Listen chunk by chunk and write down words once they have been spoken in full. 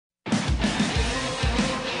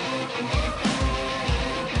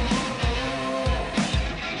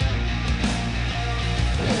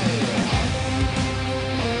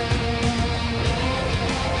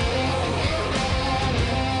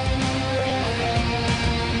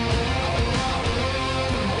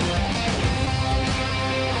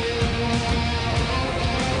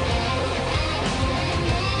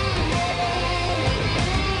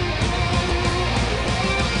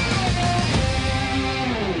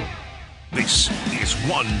This is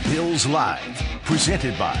One Bills Live,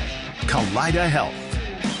 presented by Kaleida Health.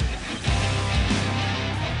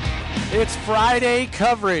 It's Friday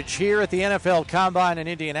coverage here at the NFL Combine in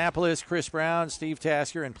Indianapolis. Chris Brown, Steve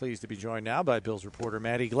Tasker, and pleased to be joined now by Bills reporter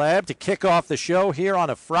Maddy Glab to kick off the show here on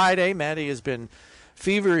a Friday. Maddy has been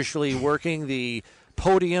feverishly working the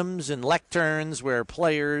podiums and lecterns where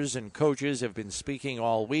players and coaches have been speaking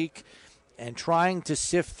all week and trying to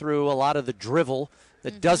sift through a lot of the drivel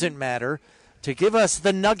that doesn't matter to give us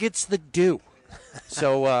the nuggets that do.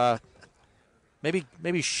 So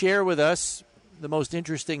maybe share with us the most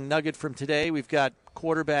interesting nugget from today. We've got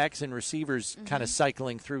quarterbacks and receivers kind of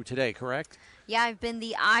cycling through today, correct? Yeah, I've been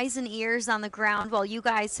the eyes and ears on the ground while you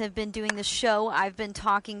guys have been doing the show. I've been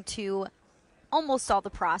talking to almost all the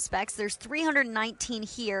prospects. There's 319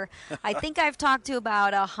 here. I think I've talked to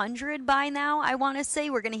about 100 by now, I want to say.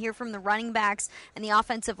 We're going to hear from the running backs and the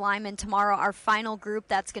offensive linemen tomorrow, our final group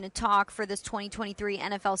that's going to talk for this 2023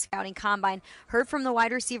 NFL Scouting Combine. Heard from the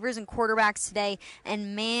wide receivers and quarterbacks today,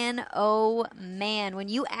 and man, oh man, when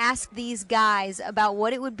you ask these guys about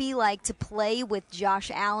what it would be like to play with Josh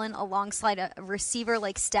Allen alongside a receiver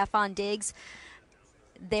like Stefon Diggs,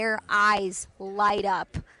 their eyes light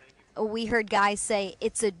up. We heard guys say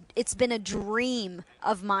it's been a dream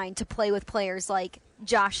of mine to play with players like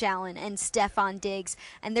Josh Allen and Stefon Diggs,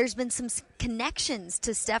 and there's been some connections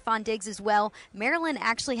to Stefon Diggs as well. Maryland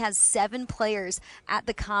actually has 7 players at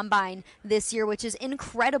the Combine this year, which is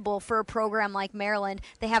incredible for a program like Maryland.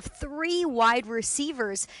 They have 3 wide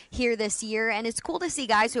receivers here this year, and it's cool to see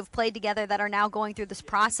guys who have played together that are now going through this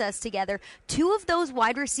process together. 2 of those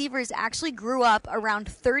wide receivers actually grew up around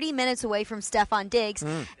 30 minutes away from Stefon Diggs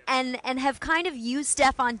and have kind of used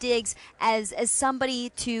Stefon Diggs as somebody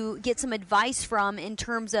to get some advice from in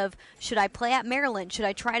terms of, should I play at Maryland? Should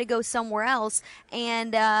I try to go somewhere else?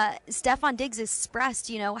 And Stefon Diggs expressed,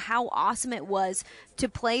 how awesome it was to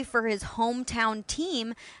play for his hometown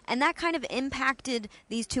team, and that kind of impacted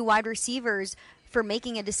these 2 wide receivers for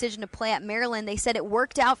making a decision to play at Maryland. They said it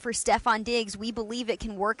worked out for Stefon Diggs. We believe it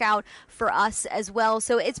can work out for us as well.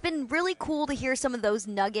 So it's been really cool to hear some of those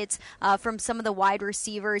nuggets from some of the wide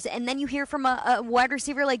receivers. And then you hear from a wide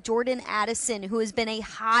receiver like Jordan Addison, who has been a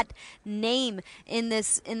hot name in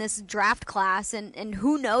this draft class. And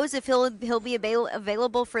who knows if he'll be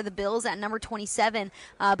available for the Bills at number 27.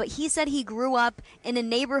 But he said he grew up in a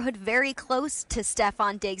neighborhood very close to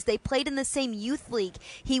Stefon Diggs. They played in the same youth league.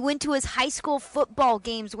 He went to his high school football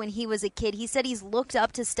games when he was a kid. He said he's looked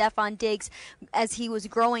up to Stefon Diggs as he was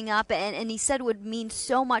growing up, and he said it would mean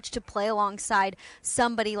so much to play alongside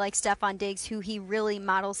somebody like Stefon Diggs, who he really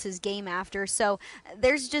models his game after. So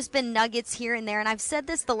there's just been nuggets here and there, and I've said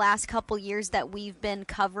this the last couple years that we've been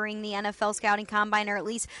covering the NFL Scouting Combine, or at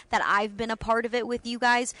least that I've been a part of it with you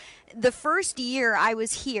guys. The first year I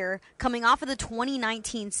was here, coming off of the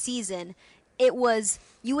 2019 season, it was,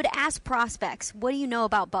 you would ask prospects, what do you know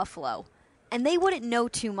about Buffalo? And they wouldn't know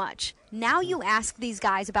too much. Now you ask these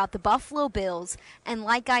guys about the Buffalo Bills, and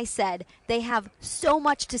like I said, they have so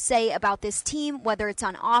much to say about this team, whether it's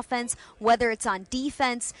on offense, whether it's on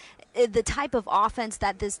defense, the type of offense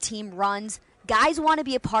that this team runs. Guys want to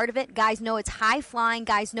be a part of it. Guys know it's high-flying.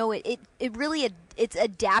 Guys know it really it's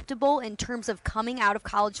adaptable in terms of coming out of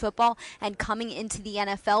college football and coming into the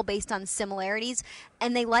NFL based on similarities.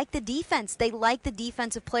 And they like the defense. They like the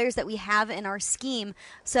defensive players that we have in our scheme.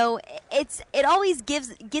 So it always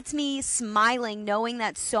gets me smiling knowing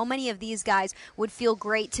that so many of these guys would feel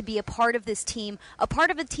great to be a part of this team, a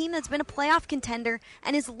part of a team that's been a playoff contender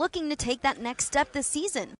and is looking to take that next step this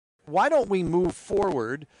season. Why don't we move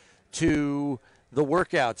forward to the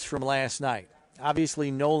workouts from last night?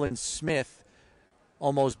 Obviously, Nolan Smith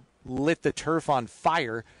almost lit the turf on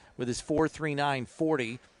fire with his 4.39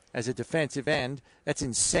 40 as a defensive end. That's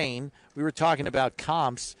insane. We were talking about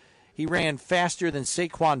comps. He ran faster than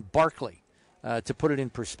Saquon Barkley, to put it in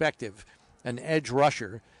perspective, an edge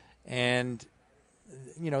rusher. And,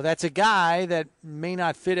 that's a guy that may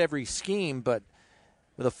not fit every scheme, but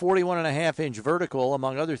with a 41.5-inch vertical,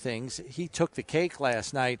 among other things, he took the cake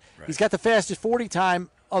last night. Right. He's got the fastest 40 time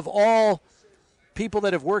of all people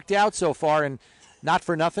that have worked out so far, and not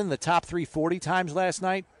for nothing, the top 3 40 times last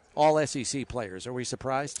night, all SEC players. Are we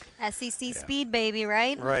surprised? SEC speed, baby,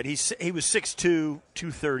 right? Right. He was 6'2",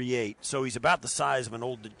 238, so he's about the size of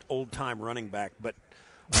an old-time running back, but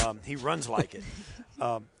he runs like it.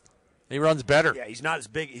 He runs better. Yeah, he's not as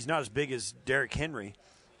big. He's not as big as Derrick Henry,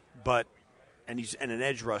 and he's an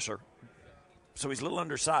edge rusher, so he's a little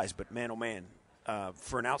undersized. But man, oh man,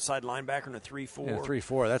 for an outside linebacker in a 3-4. Yeah,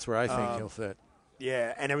 3-4. That's where I think he'll fit.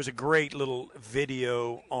 Yeah, and there was a great little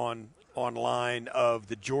video online of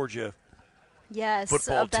the Georgia Yes,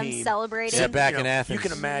 football of them team. celebrating. Yeah, back You in know, Athens. You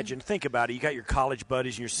can imagine. Think about it. You got your college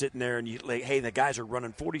buddies, and you're sitting there, and you like, hey, the guys are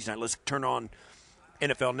running 40s tonight. Let's turn on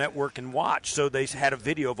NFL Network and watch. So they had a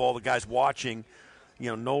video of all the guys watching,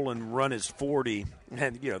 Nolan run his 40,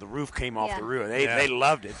 and, the roof came off the roof. They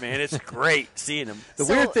loved it, man. It's great seeing them. The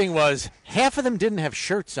weird thing was, half of them didn't have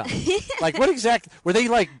shirts on. Like, what exactly? Were they,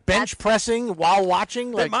 like, bench pressing while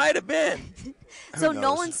watching? They Like, might have been. So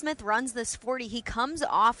Nolan Smith runs this 40. He comes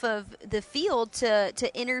off of the field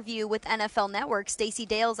to interview with NFL Network. Stacey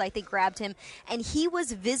Dales, I think, grabbed him, and he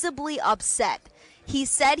was visibly upset. He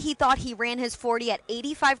said he thought he ran his 40 at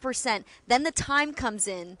 85%. Then the time comes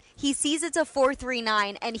in. He sees it's a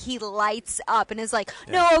 4:39, and he lights up and is like,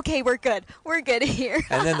 no, okay, we're good. We're good here.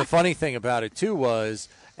 And then the funny thing about it, too, was,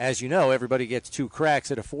 as you know, everybody gets 2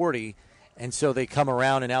 cracks at a 40, and so they come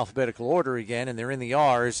around in alphabetical order again, and they're in the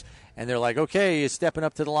R's, and they're like, okay, you're stepping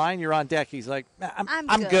up to the line, you're on deck. He's like, I'm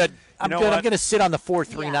good. I'm good. I'm going to sit on the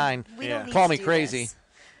 439. We don't need Call to me do crazy. this.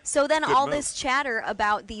 So then Good all move. this chatter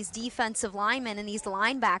about these defensive linemen and these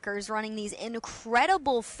linebackers running these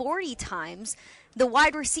incredible 40 times, the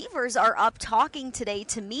wide receivers are up talking today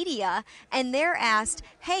to media, and they're asked,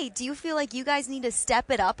 hey, do you feel like you guys need to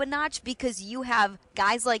step it up a notch because you have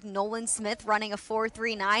guys like Nolan Smith running a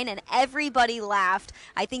 4.39? And everybody laughed.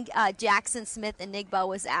 I think Jackson Smith and Nigba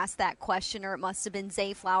was asked that question, or it must have been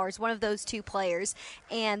Zay Flowers, one of those 2 players.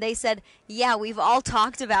 And they said, yeah, we've all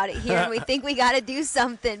talked about it here, and we think we got to do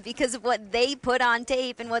something because of what they put on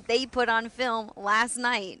tape and what they put on film last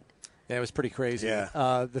night. Yeah, it was pretty crazy. Yeah.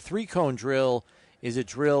 The 3-cone drill is a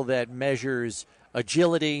drill that measures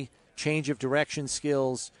agility, change of direction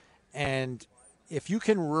skills, and if you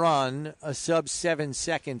can run a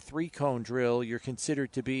sub-7-second 3-cone drill, you're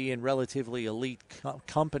considered to be in relatively elite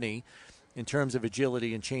company in terms of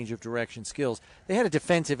agility and change of direction skills. They had a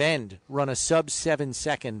defensive end run a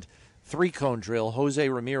sub-7-second 3-cone drill, Jose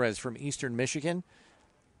Ramirez from Eastern Michigan.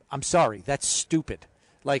 I'm sorry, that's stupid.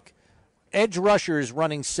 Like, edge rushers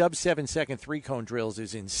running sub-7-second 3-cone drills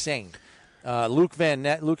is insane.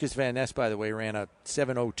 Lucas Van Ness, by the way, ran a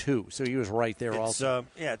 7.02, so he was right there also.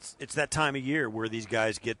 It's that time of year where these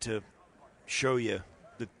guys get to show you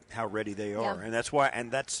how ready they are, and that's why, and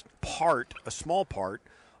that's a small part,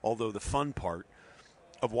 although the fun part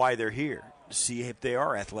of why they're here, to see if they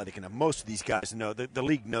are athletic enough. Most of these guys know the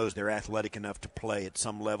league knows they're athletic enough to play at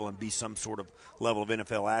some level and be some sort of level of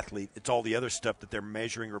NFL athlete. It's all the other stuff that they're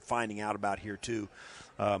measuring or finding out about here too.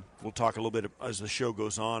 We'll talk a little bit as the show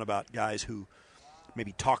goes on about guys who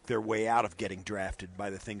maybe talk their way out of getting drafted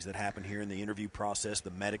by the things that happen here in the interview process,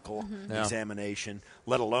 the medical examination,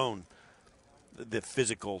 let alone the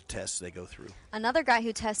physical tests they go through. Another guy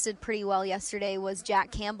who tested pretty well yesterday was Jack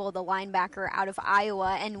Campbell, the linebacker out of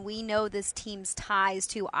Iowa, and we know this team's ties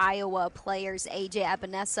to Iowa players, A.J.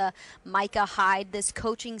 Epinesa, Micah Hyde. This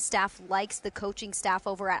coaching staff likes the coaching staff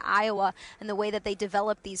over at Iowa and the way that they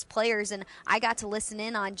develop these players, and I got to listen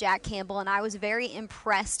in on Jack Campbell, and I was very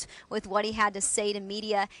impressed with what he had to say to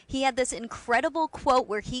media. He had this incredible quote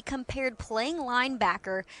where he compared playing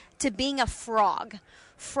linebacker to being a frog.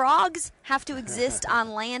 Frogs have to exist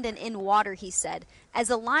on land and in water, he said.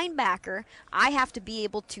 As a linebacker, I have to be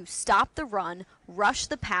able to stop the run, rush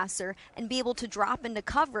the passer, and be able to drop into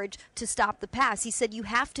coverage to stop the pass. He said you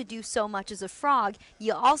have to do so much as a frog.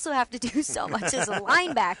 You also have to do so much as a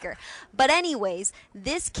linebacker. But anyways,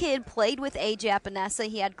 this kid played with A.J. Epinesa.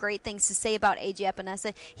 He had great things to say about A.J.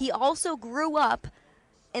 Epinesa. He also grew up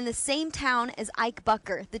in the same town as Ike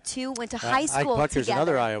Bucker. The two went to high school Ike Bucker's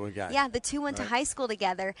together. another Iowa guy. Yeah, the two went to high school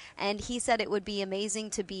together, and he said it would be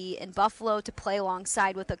amazing to be in Buffalo to play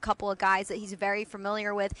alongside with a couple of guys that he's very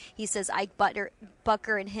familiar with. He says Ike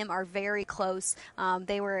Bucker and him are very close.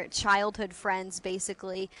 They were childhood friends,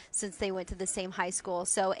 basically, since they went to the same high school.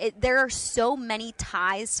 So there are so many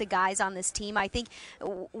ties to guys on this team. I think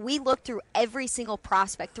we looked through every single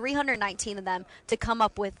prospect, 319 of them, to come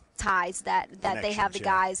up with ties that they have the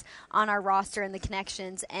guys on our roster and the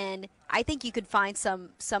connections, and I think you could find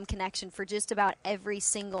some connection for just about every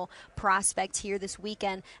single prospect here this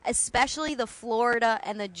weekend, especially the Florida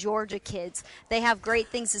and the Georgia kids. They have great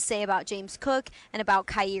things to say about James Cook and about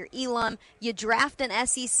Kaiir Elam. You draft an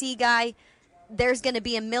SEC guy, there's going to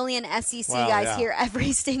be a million SEC guys here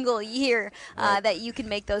every single year that you can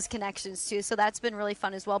make those connections to. So that's been really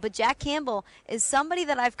fun as well. But Jack Campbell is somebody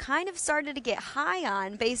that I've kind of started to get high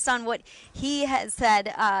on based on what he has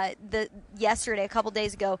said yesterday, a couple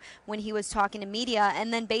days ago, when he was talking to media.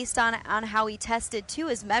 And then based on how he tested, too,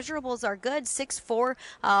 his measurables are good, 6'4",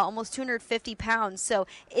 almost 250 pounds. So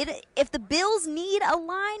if the Bills need a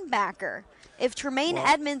linebacker, if Tremaine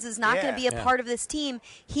Edmonds is not going to be a part of this team,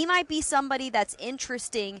 he might be somebody that's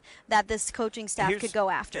interesting that this coaching staff could go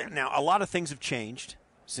after. Now, a lot of things have changed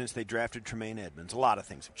since they drafted Tremaine Edmonds. A lot of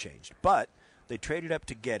things have changed. But they traded up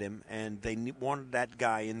to get him, and they wanted that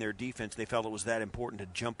guy in their defense. They felt it was that important to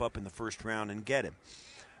jump up in the first round and get him.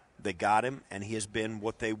 They got him, and he has been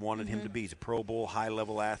what they wanted him to be. He's a Pro Bowl,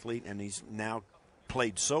 high-level athlete, and he's now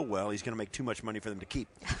played so well, he's going to make too much money for them to keep.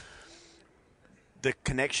 The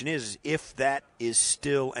connection is, if that is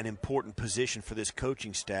still an important position for this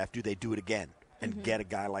coaching staff, do they do it again and get a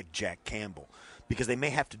guy like Jack Campbell? Because they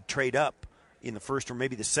may have to trade up in the first or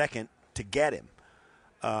maybe the second to get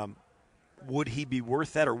him. Would he be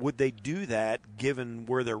worth that, or would they do that given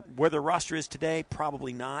where their roster is today?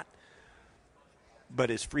 Probably not. But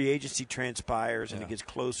as free agency transpires and it gets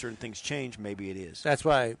closer and things change, maybe it is. That's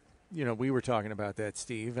why, we were talking about that,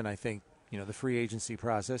 Steve, and I think, the free agency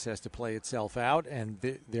process has to play itself out, and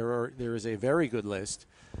there is a very good list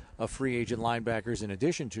of free agent linebackers in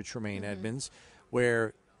addition to Tremaine Edmonds,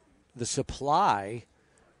 where the supply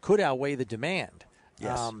could outweigh the demand.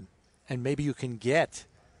 Yes. And maybe you can get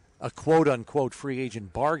a quote-unquote free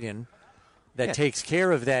agent bargain that takes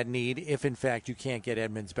care of that need if, in fact, you can't get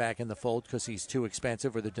Edmonds back in the fold because he's too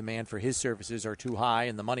expensive or the demand for his services are too high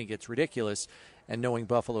and the money gets ridiculous. And knowing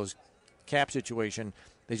Buffalo's cap situation,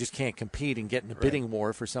 they just can't compete and get in a bidding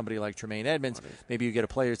war for somebody like Tremaine Edmonds. Maybe you get a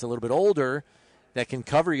player that's a little bit older that can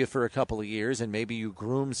cover you for a couple of years, and maybe you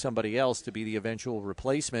groom somebody else to be the eventual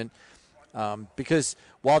replacement. Because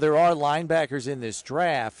while there are linebackers in this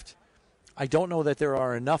draft, I don't know that there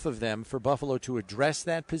are enough of them for Buffalo to address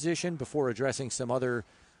that position before addressing some other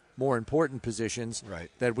more important positions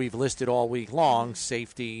that we've listed all week long: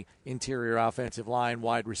 safety, interior offensive line,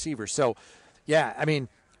 wide receiver. So,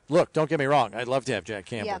 look, don't get me wrong. I'd love to have Jack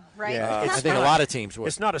Campbell. Yeah, right. I think a lot of teams would.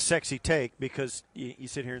 It's not a sexy take because you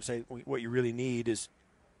sit here and say what you really need is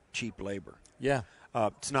cheap labor. Yeah.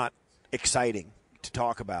 It's not exciting to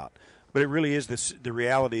talk about. But it really is the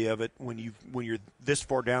reality of it when you're this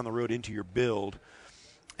far down the road into your build,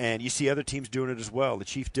 and you see other teams doing it as well. The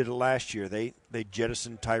Chiefs did it last year. They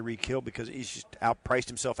jettisoned Tyreek Hill because he's just outpriced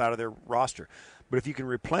himself out of their roster. But if you can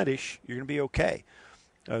replenish, you're going to be okay.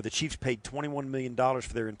 The Chiefs paid $21 million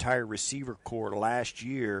for their entire receiver corps last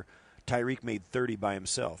year. Tyreek made 30 by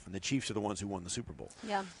himself, and the Chiefs are the ones who won the Super Bowl.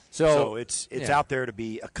 Yeah. So it's out there to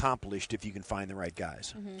be accomplished if you can find the right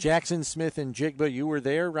guys. Jackson Smith and Jigba, you were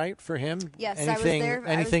there, right, for him? Yes, anything, I was there.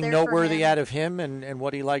 Anything noteworthy out of him and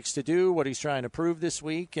what he likes to do, what he's trying to prove this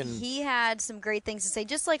week? And he had some great things to say,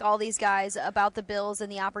 just like all these guys, about the Bills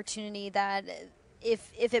and the opportunity that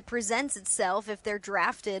if it presents itself, if they're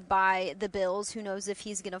drafted by the Bills, who knows if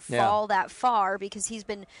he's going to fall that far, because he's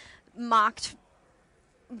been mocked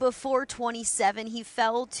before 27. He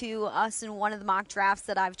fell to us in one of the mock drafts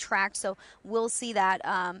that I've tracked, so we'll see that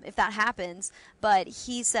if that happens. But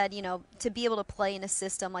he said, to be able to play in a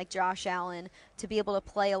system like Josh Allen, to be able to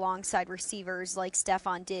play alongside receivers like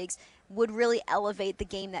Stephon Diggs, would really elevate the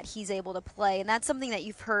game that he's able to play. And that's something that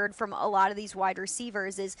you've heard from a lot of these wide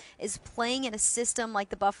receivers is playing in a system like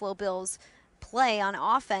the Buffalo Bills play on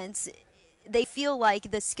offense. They feel like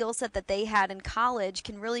the skill set that they had in college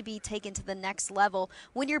can really be taken to the next level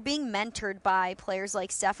when you're being mentored by players like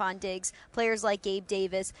Stephon Diggs, players like Gabe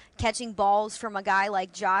Davis, catching balls from a guy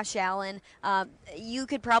like Josh Allen. You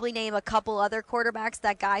could probably name a couple other quarterbacks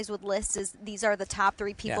that guys would list as these are the top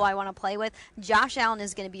three people I want to play with. Josh Allen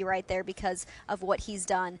is going to be right there because of what he's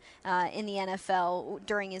done in the NFL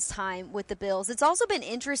during his time with the Bills. It's also been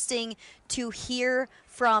interesting to hear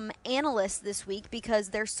from analysts this week because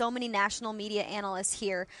there's so many national media analysts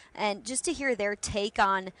here, and just to hear their take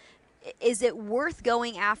on, is it worth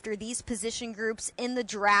going after these position groups in the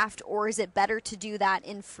draft, or is it better to do that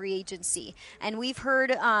in free agency? And we've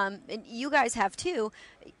heard, and you guys have too,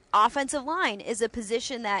 offensive line is a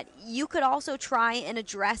position that you could also try and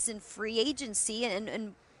address in free agency,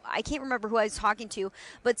 and I can't remember who I was talking to,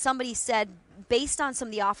 but somebody said based on some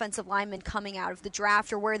of the offensive linemen coming out of the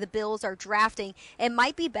draft or where the Bills are drafting, it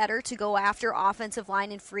might be better to go after offensive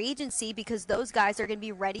line in free agency because those guys are going to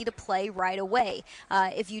be ready to play right away.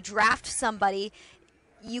 If you draft somebody,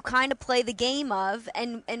 you kind of play the game of,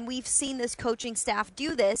 and we've seen this coaching staff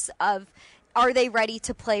do this, of are they ready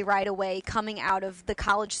to play right away coming out of the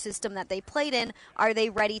college system that they played in? Are they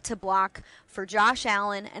ready to block for Josh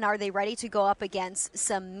Allen? And are they ready to go up against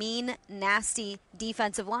some mean, nasty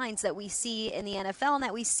defensive lines that we see in the NFL and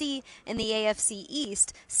that we see in the AFC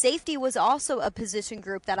East? Safety was also a position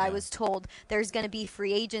group that I was told there's going to be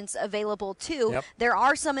free agents available too. There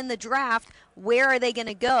are some in the draft. Where are they going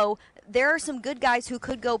to go? there are some good guys who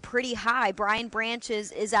could go pretty high. Brian Branch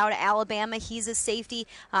is out of Alabama. He's a safety.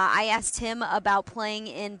 I asked him about playing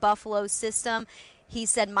in Buffalo's system. He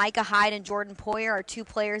said Micah Hyde and Jordan Poyer are two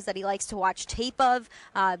players that he likes to watch tape of.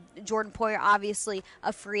 Jordan Poyer, obviously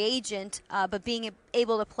a free agent, but being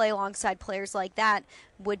able to play alongside players like that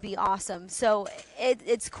would be awesome. So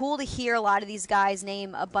it's cool to hear a lot of these guys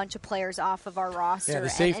name a bunch of players off of our roster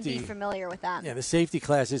and be familiar with that. Yeah, the safety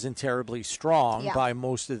class isn't terribly strong by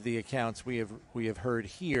most of the accounts we have heard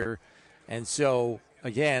here. And so,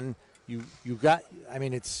 again, you got – I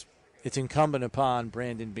mean, it's incumbent upon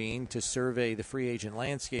Brandon Beane to survey the free agent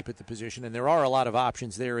landscape at the position, and there are a lot of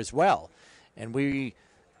options there as well. And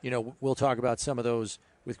we'll talk about some of those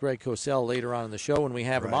with Greg Cosell later on in the show when we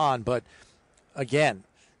have him on. But, again,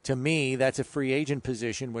 to me, that's a free agent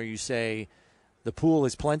position where you say the pool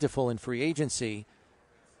is plentiful in free agency.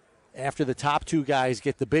 After the top two guys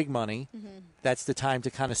get the big money, that's the time to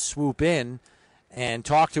kind of swoop in and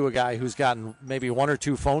talk to a guy who's gotten maybe one or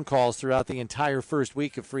two phone calls throughout the entire first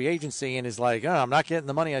week of free agency and is like, I'm not getting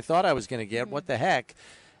the money I thought I was going to get. What the heck?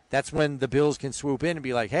 That's when the Bills can swoop in and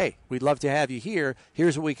be like, hey, we'd love to have you here.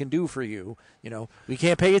 Here's what we can do for you. We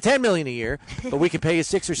can't pay you $10 million a year, but we can pay you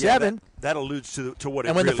 6 or 7. That alludes to what it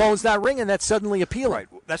and when really the phone's not ringing, that's suddenly appealing.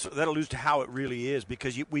 Right. That alludes to how it really is,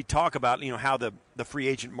 because we talk about how the free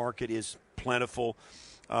agent market is plentiful,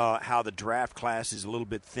 how the draft class is a little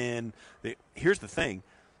bit thin. Here's the thing.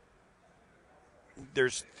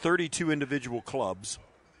 There's 32 individual clubs.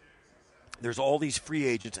 There's all these free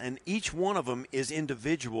agents, and each one of them is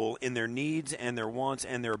individual in their needs and their wants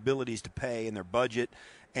and their abilities to pay and their budget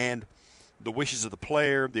and the wishes of the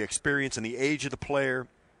player, the experience and the age of the player.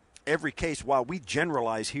 Every case, while we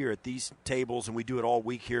generalize here at these tables, and we do it all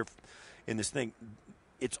week here in this thing,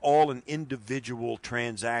 it's all an individual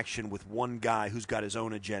transaction with one guy who's got his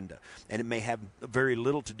own agenda. And it may have very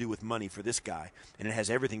little to do with money for this guy, and it has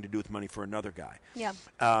everything to do with money for another guy. Yeah.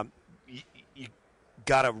 You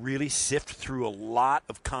got to really sift through a lot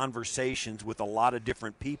of conversations with a lot of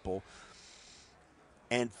different people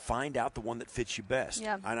and find out the one that fits you best.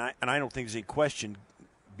 Yeah. And I don't think there's any question,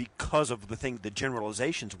 because of the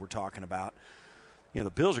generalizations we're talking about, the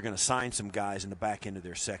Bills are going to sign some guys in the back end of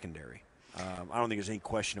their secondary. I don't think there's any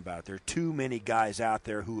question about it. There are too many guys out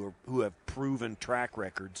there who have proven track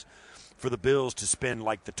records for the Bills to spend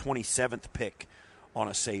like the 27th pick on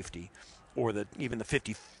a safety, or even the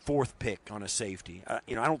 54th pick on a safety. I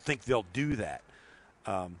don't think they'll do that.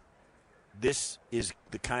 This is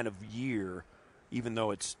the kind of year, even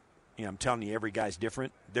though it's, I'm telling you, every guy's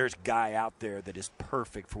different. There's a guy out there that is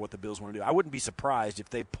perfect for what the Bills want to do. I wouldn't be surprised if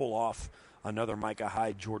they pull off another Micah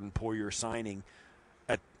Hyde, Jordan Poyer signing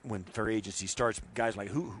when free agency starts. Guys like,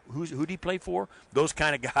 who'd he play for? Those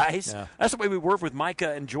kind of guys. Yeah. That's the way we work with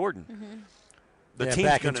Micah and Jordan. Mm-hmm. The team's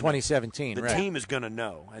back in 2017. The team is going to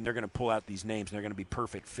know, and they're going to pull out these names, and they're going to be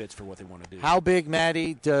perfect fits for what they want to do. How big,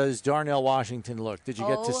 Maddy, does Darnell Washington look? Did you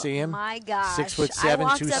get to see him? Oh, my gosh. 6'7", I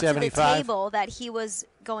walked 275. up to the table that he was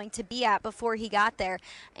going to be at before he got there,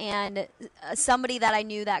 and somebody that I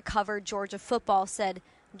knew that covered Georgia football said,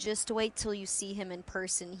 just wait till you see him in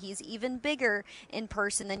person. He's even bigger in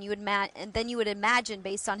person than you would imagine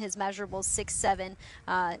based on his measurables, 6'7".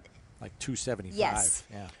 Like 275. Yes.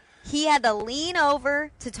 Yeah. He had to lean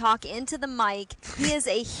over to talk into the mic. He is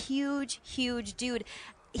a huge, huge dude.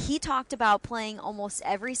 He talked about playing almost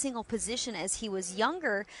every single position as he was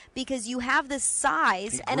younger because you have this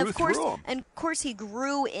size, and of course he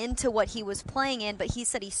grew into what he was playing in. But he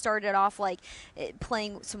said he started off like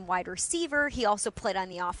playing some wide receiver. He also played on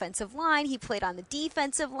the offensive line. He played on the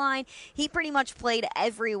defensive line. He pretty much played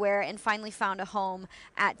everywhere and finally found a home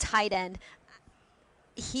at tight end.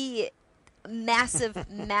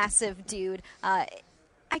 Massive dude.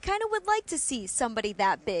 I kind of would like to see somebody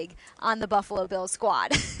that big on the Buffalo Bills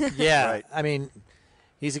squad. Yeah, right. I mean,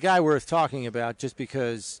 he's a guy worth talking about just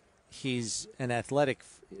because he's an athletic.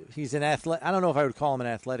 I don't know if I would call him an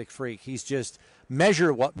athletic freak. He's just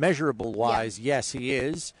measurable wise. Yeah. Yes, he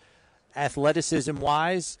is. Athleticism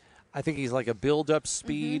wise, I think he's like a build-up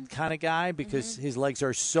speed kind of guy because his legs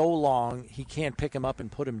are so long he can't pick him up and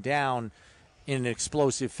put him down in an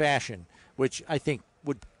explosive fashion, which I think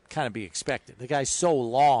would kind of be expected. The guy's so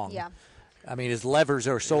long. Yeah. I mean, his levers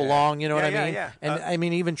are so long, you know what I mean? Yeah. And I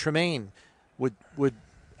mean, even Tremaine would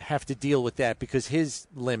have to deal with that because his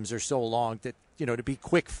limbs are so long that, to be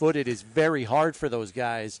quick-footed is very hard for those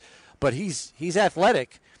guys. But he's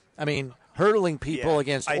athletic. I mean, hurdling people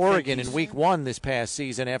against Oregon in week 1 this past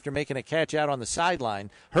season after making a catch out on the sideline,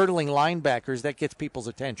 hurdling linebackers, that gets people's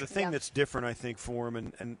attention. The thing that's different, I think, for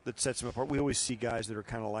him and that sets him apart, we always see guys that are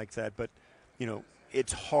kind of like that, but,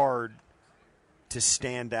 it's hard to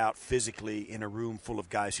stand out physically in a room full of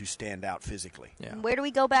guys who stand out physically. Yeah. Where do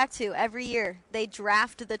we go back to? Every year they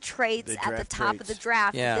draft the traits at the top of the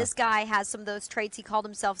draft. Yeah. This guy has some of those traits. He called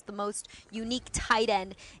himself the most unique tight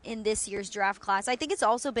end in this year's draft class. I think it's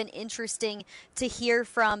also been interesting to hear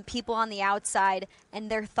from people on the outside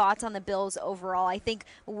and their thoughts on the Bills overall. I think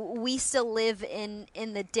we still live in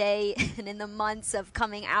the day and in the months of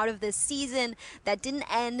coming out of this season that didn't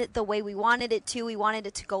end the way we wanted it to. We wanted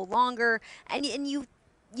it to go longer, and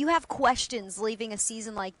you have questions leaving a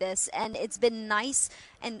season like this, and it's been nice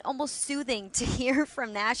and almost soothing to hear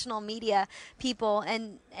from national media people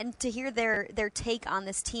and to hear their take on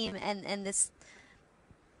this team and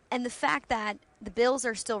the fact that the Bills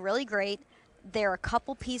are still really great. They're a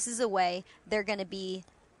couple pieces away. They're going to be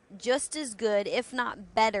just as good, if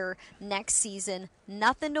not better, next season.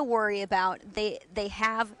 Nothing to worry about. They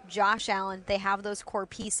have Josh Allen. They have those core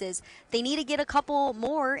pieces. They need to get a couple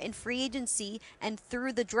more in free agency and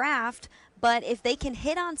through the draft, but if they can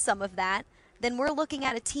hit on some of that, then we're looking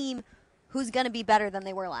at a team who's going to be better than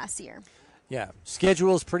they were last year. Yeah,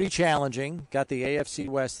 schedule's pretty challenging. Got the AFC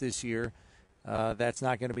West this year. That's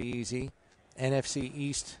not going to be easy. NFC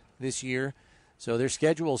East this year. So their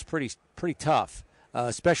schedule's pretty tough.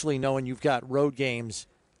 Especially knowing you've got road games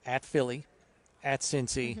at Philly, at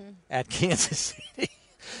Cincy, at Kansas City.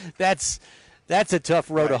 That's a tough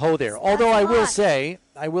road to hoe there. Although I will say,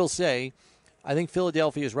 I think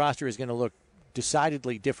Philadelphia's roster is going to look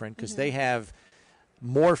decidedly different because they have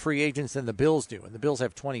more free agents than the Bills do, and the Bills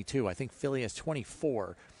have 22. I think Philly has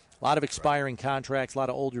 24. A lot of expiring contracts, a lot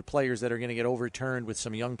of older players that are going to get overturned with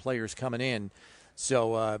some young players coming in.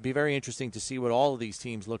 So be very interesting to see what all of these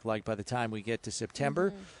teams look like by the time we get to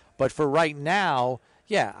September. But for right now,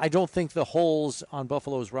 yeah, I don't think the holes on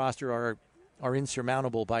Buffalo's roster are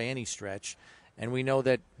insurmountable by any stretch. And we know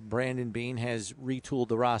that Brandon Beane has retooled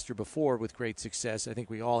the roster before with great success. I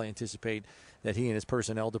think we all anticipate that he and his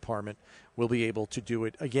personnel department will be able to do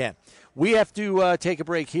it again. We have to take a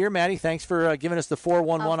break here. Maddy, thanks for giving us the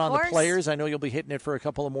 411 on the players. I know you'll be hitting it for a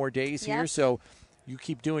couple of more days here, so you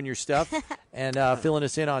keep doing your stuff and filling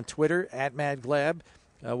us in on Twitter at MadGlab.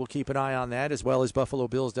 We'll keep an eye on that, as well as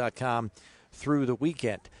BuffaloBills.com through the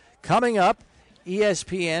weekend. Coming up,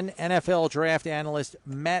 ESPN NFL draft analyst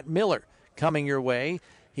Matt Miller coming your way.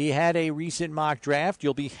 He had a recent mock draft.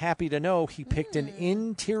 You'll be happy to know he picked an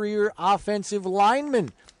interior offensive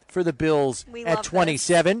lineman for the Bills at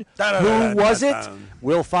 27. Who was it?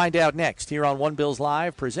 We'll find out next here on One Bills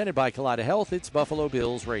Live, presented by Colada Health. It's Buffalo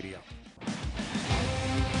Bills Radio.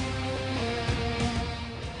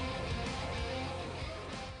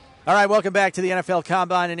 All right, welcome back to the NFL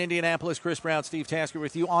Combine in Indianapolis. Chris Brown, Steve Tasker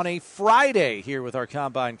with you on a Friday here with our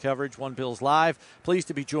Combine coverage, One Bills Live. Pleased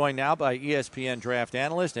to be joined now by ESPN draft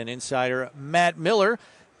analyst and insider Matt Miller.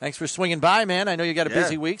 Thanks for swinging by, man. I know you got a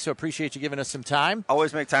busy week, so appreciate you giving us some time.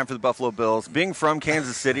 Always make time for the Buffalo Bills. Being from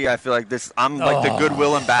Kansas City, I feel like I'm like the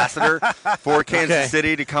goodwill ambassador for Kansas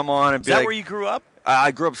City to come on and be like. Is that like, where you grew up?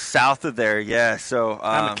 I grew up south of there, yeah. So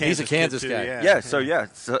he's a Kansas guy.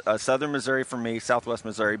 Southern Missouri for me, Southwest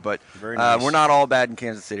Missouri, but we're not all bad in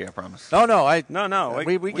Kansas City, I promise. No,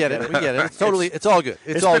 we get it. We get it. It's totally, it's all good.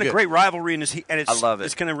 It's been a great rivalry, and I love it.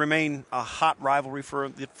 It's going to remain a hot rivalry for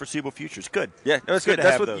the foreseeable future. It's good. Yeah, no, it's good.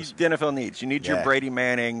 That's what the NFL needs. You need your Brady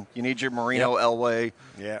Manning. You need your Marino Elway.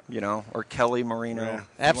 Yeah, or Kelly Marino. Yeah.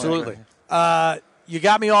 Absolutely. You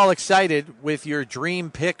got me all excited with your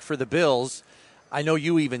dream pick for the Bills. I know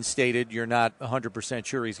you even stated you're not 100%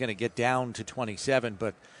 sure he's going to get down to 27,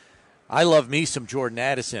 but I love me some Jordan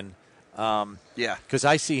Addison. Because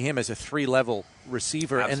I see him as a 3-level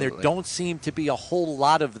receiver, and there don't seem to be a whole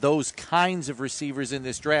lot of those kinds of receivers in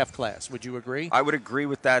this draft class. Would you agree? I would agree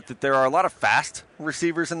with that there are a lot of fast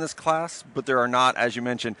receivers in this class, but there are not, as you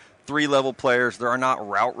mentioned, 3-level players. There are not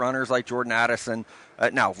route runners like Jordan Addison.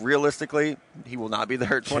 Now, realistically, he will not be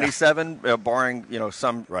there at 27, barring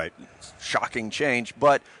some shocking change.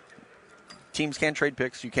 But teams can trade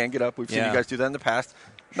picks. You can get up. We've seen you guys do that in the past.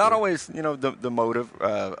 Sure. Not always, the motive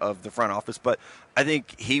of the front office, but I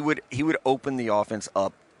think he would open the offense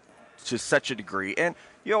up to such a degree. And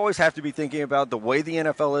you always have to be thinking about the way the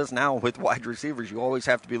NFL is now with wide receivers. You always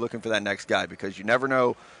have to be looking for that next guy because you never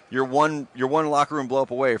know. You're one locker room blow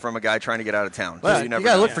up away from a guy trying to get out of town. Well, you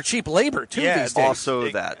got to look for cheap labor, too, these days. Also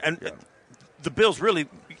the Bills really,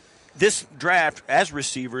 this draft as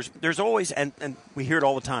receivers, there's always, and we hear it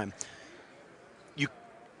all the time,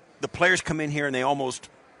 the players come in here and they almost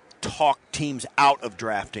talk teams out of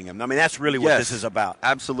drafting him. I mean, that's really what this is about.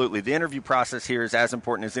 Absolutely. The interview process here is as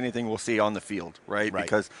important as anything we'll see on the field, right?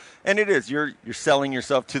 Because, and it is, you're selling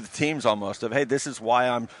yourself to the teams almost of, hey, this is why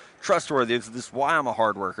I'm trustworthy. This is why I'm a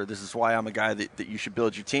hard worker. This is why I'm a guy that you should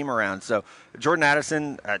build your team around. So Jordan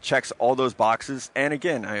Addison checks all those boxes. And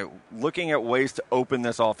again, looking at ways to open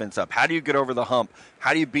this offense up. How do you get over the hump?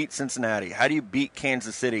 How do you beat Cincinnati? How do you beat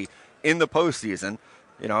Kansas City in the postseason?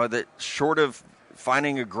 You know, that short of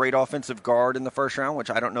finding a great offensive guard in the first round,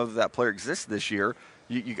 which I don't know that player exists this year,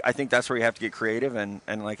 I think that's where you have to get creative and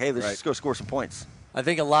like, hey, let's just go score some points. I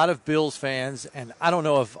think a lot of Bills fans, and I don't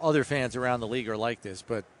know if other fans around the league are like this,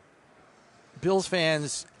 but Bills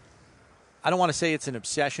fans, I don't want to say it's an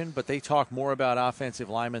obsession, but they talk more about offensive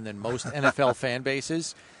linemen than most NFL fan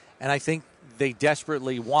bases, and I think they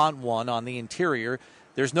desperately want one on the interior.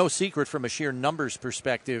 There's no secret from a sheer numbers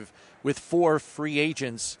perspective with 4 free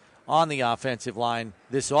agents on the offensive line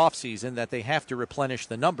this offseason that they have to replenish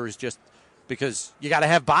the numbers just because you got to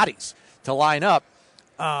have bodies to line up.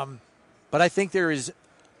 But I think there is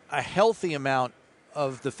a healthy amount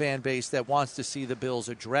of the fan base that wants to see the Bills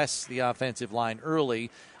address the offensive line early.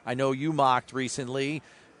 I know you mocked recently,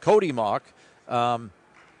 Cody Mock, to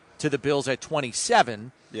the Bills at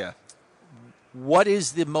 27. Yeah. What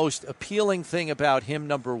is the most appealing thing about him,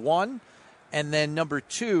 number one? And then number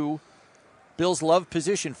two, Bills love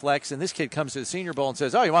position flex, and this kid comes to the Senior Bowl and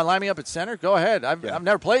says, oh, you want to line me up at center? Go ahead. I've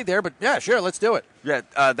never played there, but yeah, sure, let's do it. Yeah,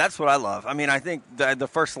 that's what I love. I mean, I think the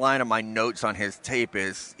first line of my notes on his tape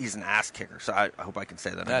is he's an ass kicker, so I hope I can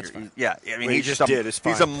say that. That's fine. Yeah, I mean, well,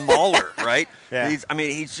 he's a mauler, right? Yeah.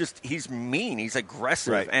 He's mean. He's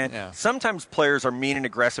aggressive. Right. And sometimes players are mean and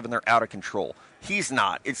aggressive and they're out of control. He's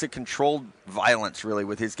not. It's a controlled violence, really,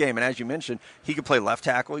 with his game. And as you mentioned, he could play left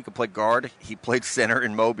tackle. He could play guard. He played center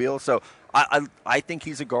in Mobile. So I think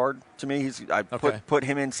he's a guard to me. Put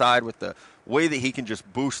him inside with the way that he can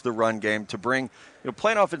just boost the run game to bring,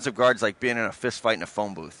 playing offensive guards like being in a fist fight in a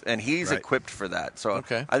phone booth. And he's equipped for that. So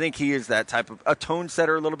I think he is that type of a tone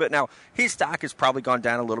setter a little bit. Now, his stock has probably gone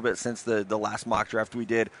down a little bit since the last mock draft we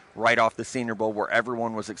did right off the Senior Bowl where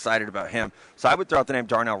everyone was excited about him. So I would throw out the name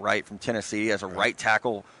Darnell Wright from Tennessee as a right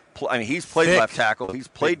tackle. I mean, he's played left tackle. He's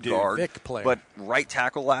played guard. But right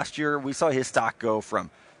tackle last year, we saw his stock go from,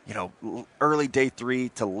 early day 3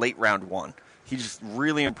 to late round 1. He just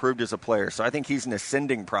really improved as a player. So I think he's an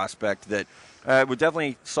ascending prospect that would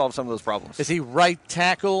definitely solve some of those problems. Is he right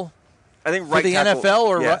tackle? I think right for the tackle,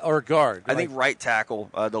 NFL or guard? I think right tackle.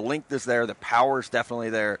 The length is there. The power is definitely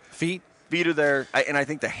there. Feet are there. And I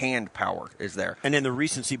think the hand power is there. And then the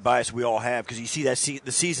recency bias we all have because you see that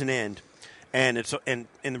the season end. And it's in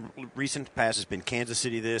the recent past, it's been Kansas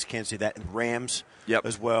City this, Kansas City that, and Rams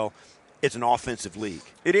as well. It's an offensive league.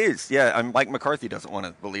 It is, yeah. Mike McCarthy doesn't want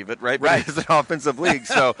to believe it, right? But it's an offensive league.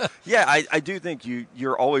 So, yeah, I do think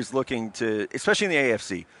you're always looking to, especially in the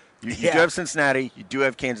AFC. You do have Cincinnati. You do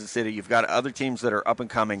have Kansas City. You've got other teams that are up and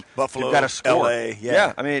coming. Buffalo, you've got to score. LA.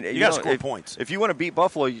 Yeah, I mean, you got to score points. If you want to beat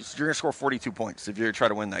Buffalo, you're going to score 42 points if you're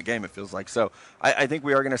trying to win that game, it feels like. So I think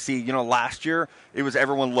we are going to see, last year it was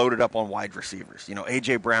everyone loaded up on wide receivers.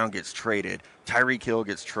 A.J. Brown gets traded. Tyreek Hill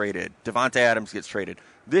gets traded. Devontae Adams gets traded.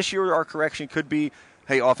 This year our correction could be,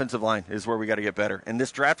 hey, offensive line is where we got to get better. And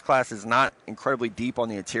this draft class is not incredibly deep on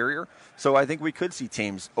the interior. So I think we could see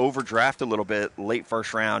teams overdraft a little bit late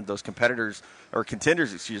first round, those contenders,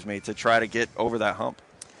 to try to get over that hump.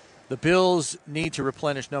 The Bills need to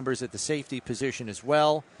replenish numbers at the safety position as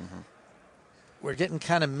well. Mm-hmm. We're getting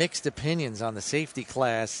kind of mixed opinions on the safety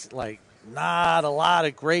class, like not a lot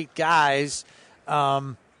of great guys.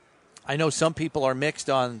 I know some people are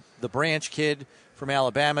mixed on the Branch kid from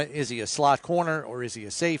Alabama. Is he a slot corner or is he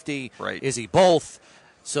a safety? Right. Is he both?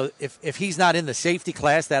 So if he's not in the safety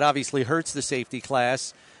class, that obviously hurts the safety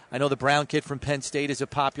class. I know the Brown kid from Penn State is a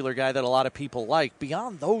popular guy that a lot of people like.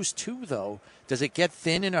 Beyond those two, though, does it get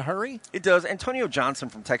thin in a hurry? It does. Antonio Johnson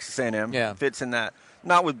from Texas A&M fits in that.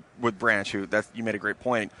 Not with Branch, who you made a great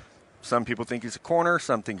point. Some people think he's a corner.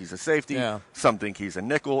 Some think he's a safety. Yeah. Some think he's a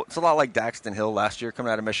nickel. It's a lot like Daxton Hill last year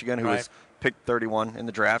coming out of Michigan, who was picked 31 in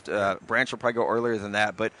the draft. Branch will probably go earlier than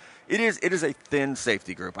that. But it is a thin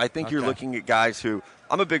safety group. I think you're looking at guys who –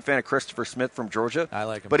 I'm a big fan of Christopher Smith from Georgia. I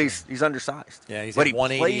like him. But he's undersized. Yeah, he's but at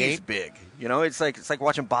 188. Plays big. It's like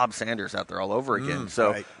watching Bob Sanders out there all over again.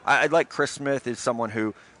 I'd like Chris Smith is someone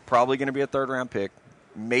who probably going to be a third-round pick.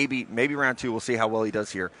 Maybe round 2. We'll see how well he does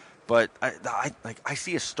here. But I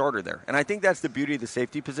see a starter there. And I think that's the beauty of the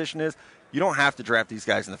safety position is you don't have to draft these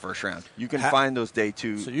guys in the first round. You can find those day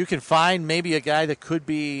 2. So you can find maybe a guy that could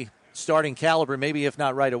be starting caliber, maybe if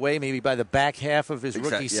not right away, maybe by the back half of his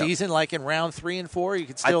rookie season, like in round 3 and 4, you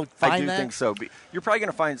could still find that? I do think so. You're probably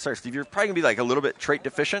going to find, sorry, Steve, you're probably going to be like a little bit trait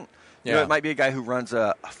deficient. You know, it might be a guy who runs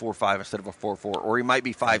a 4.5 instead of a 4.4, or he might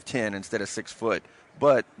be 5'10 instead of 6 foot.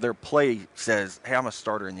 But their play says, hey, I'm a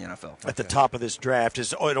starter in the NFL. At the top of this draft,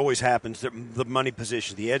 it always happens, the money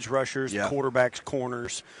position, the edge rushers, quarterbacks,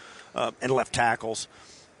 corners, and left tackles.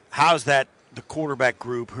 How's that, the quarterback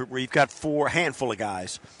group, where you've got a handful of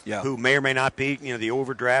guys who may or may not be, the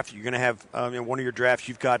overdraft. You're going to have, in one of your drafts,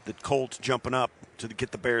 you've got the Colts jumping up to get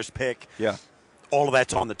the Bears pick. Yeah. All of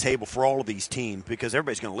that's on the table for all of these teams because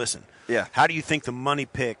everybody's going to listen. Yeah. How do you think the money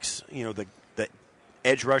picks, the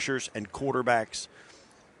edge rushers and quarterbacks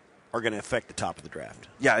are going to affect the top of the draft?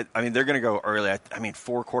 Yeah, I mean, they're going to go early. I mean,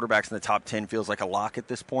 4 quarterbacks in the top 10 feels like a lock at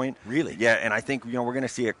this point. Really? Yeah, and I think, we're going to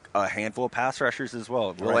see a handful of pass rushers as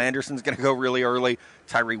well. Will Anderson's going to go really early.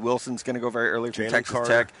 Tyree Wilson's going to go very early from Texas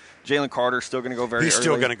Tech. Jalen Carter's still going to go very early. He's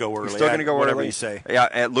still going to go early. He's still going to go whatever early. You say. Yeah,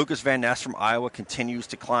 and Lucas Van Ness from Iowa continues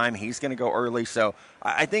to climb. He's going to go early. So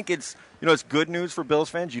I think it's good news for Bills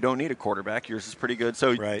fans. You don't need a quarterback. Yours is pretty good.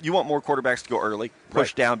 So you want more quarterbacks to go early,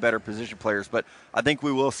 push down better position players. But I think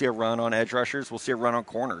we will see a run on edge rushers. We'll see a run on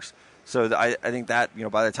corners. So I think that,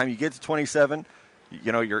 by the time you get to 27,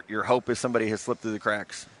 your hope is somebody has slipped through the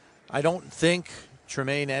cracks. I don't think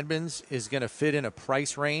Tremaine Edmonds is going to fit in a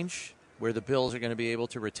price range where the Bills are going to be able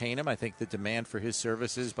to retain him. I think the demand for his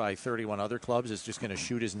services by 31 other clubs is just going to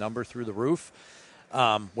shoot his number through the roof,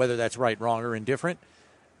 whether that's right, wrong, or indifferent.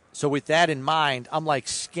 So with that in mind, I'm like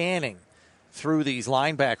scanning through these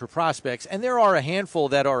linebacker prospects, and there are a handful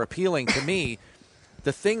that are appealing to me.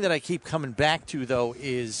 The thing that I keep coming back to, though,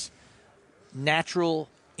 is natural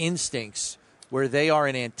instincts where they are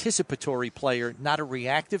an anticipatory player, not a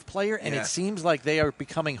reactive player, and it seems like they are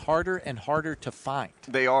becoming harder and harder to find.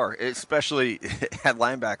 They are, especially at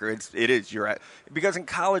linebacker. It is. You're at, because in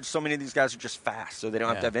college, so many of these guys are just fast, so they don't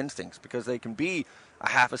have to have instincts because they can be a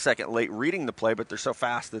half a second late reading the play, but they're so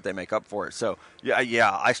fast that they make up for it. So,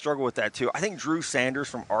 I struggle with that too. I think Drew Sanders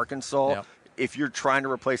from Arkansas, if you're trying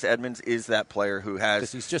to replace Edmonds, is that player who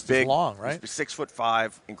has he's just as long, right?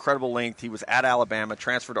 6'5", incredible length. He was at Alabama,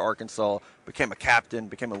 transferred to Arkansas, became a captain,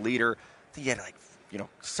 became a leader. I think he had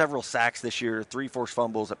several sacks this year, 3 forced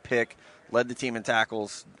fumbles, a pick, led the team in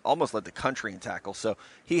tackles, almost led the country in tackles. So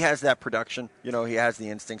he has that production. He has the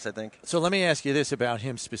instincts, I think. So let me ask you this about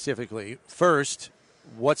him specifically. First,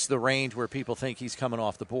 what's the range where people think he's coming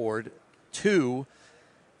off the board? 2,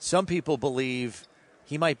 some people believe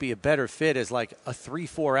he might be a better fit as like a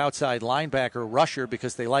 3-4 outside linebacker rusher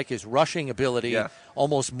because they like his rushing ability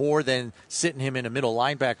almost more than sitting him in a middle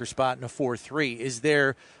linebacker spot in a 4-3. Is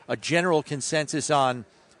there a general consensus on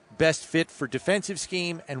best fit for defensive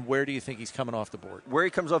scheme, and where do you think he's coming off the board? Where he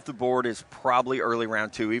comes off the board is probably early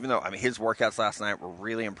round 2, even though, his workouts last night were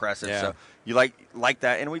really impressive. Yeah. So you like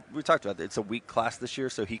that. And we talked about that. It's a weak class this year,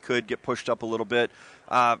 so he could get pushed up a little bit.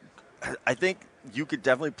 I think you could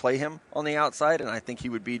definitely play him on the outside, and I think he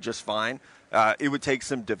would be just fine. It would take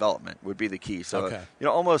some development would be the key. So,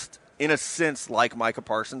 almost in a sense like Micah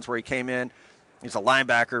Parsons, where he came in, he's a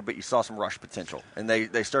linebacker, but you saw some rush potential, and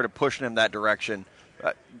they started pushing him that direction.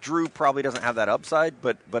 Drew probably doesn't have that upside,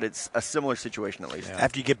 but it's a similar situation at least. Yeah.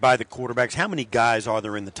 After you get by the quarterbacks, how many guys are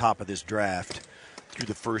there in the top of this draft through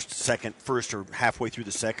the first or halfway through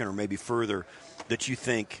the second or maybe further that you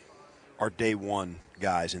think are day one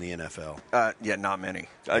guys in the NFL? Not many.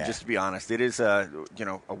 Just to be honest, it is a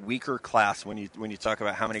weaker class when you talk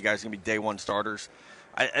about how many guys are going to be day one starters.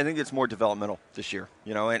 I think it's more developmental this year,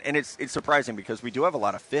 and it's surprising because we do have a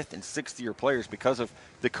lot of 5th and 6th year players because of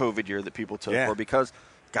the COVID year that people took, or because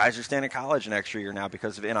guys are staying in college an extra year now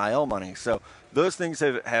because of NIL money. So those things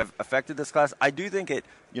have affected this class. I do think at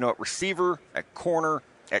receiver, at corner,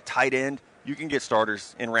 at tight end, you can get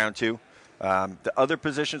starters in round 2. The other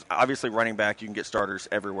positions, obviously running back, you can get starters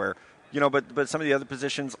everywhere, but some of the other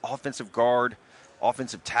positions, offensive guard,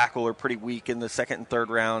 offensive tackle are pretty weak in the 2nd and 3rd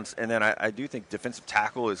rounds. And then I do think defensive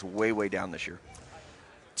tackle is way, way down this year.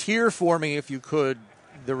 Tier for me, if you could,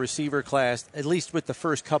 the receiver class, at least with the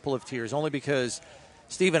first couple of tiers, only because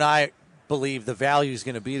Steve and I believe the value is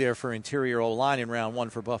going to be there for interior O-line in round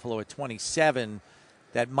 1 for Buffalo at 27.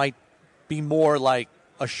 That might be more like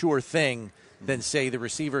a sure thing than, say, the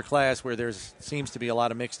receiver class where there seems to be a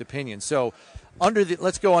lot of mixed opinions. So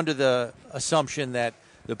let's go under the assumption that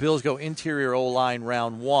the Bills go interior O-line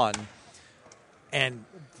round 1, and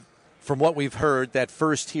from what we've heard, that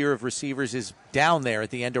first tier of receivers is down there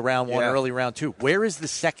at the end of round 1, early round 2. Where is the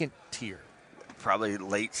second tier? Probably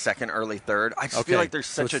late 2nd, early 3rd. I just feel like there's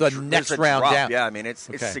such a next round drop. down. Yeah, it's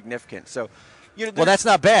significant. So, Well, that's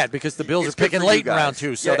not bad because the Bills are picking late in guys. round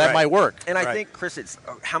 2, so that might work. And I think, Chris, it's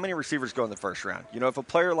how many receivers go in the first round? If a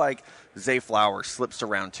player like Zay Flowers slips to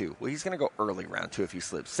round 2, well, he's going to go early round 2 if he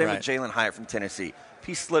slips. Same with Jalen Hyatt from Tennessee. If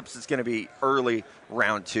he slips, it's going to be early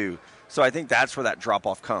round 2. So I think that's where that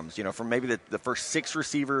drop-off comes. From maybe the first 6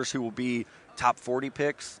 receivers who will be top 40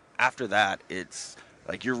 picks. After that, it's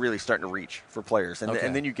like you're really starting to reach for players. And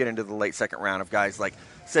then you get into the late second round of guys like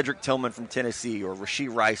Cedric Tillman from Tennessee or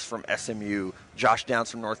Rashee Rice from SMU, Josh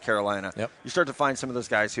Downs from North Carolina. Yep. You start to find some of those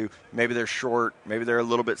guys who maybe they're short, maybe they're a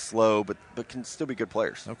little bit slow, but can still be good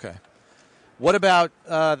players. Okay. What about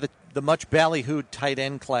the much ballyhooed tight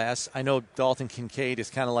end class? I know Dalton Kincaid is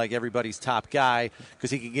kind of like everybody's top guy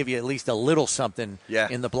because he can give you at least a little something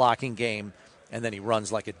in the blocking game, and then he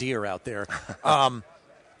runs like a deer out there.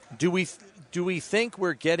 Do we think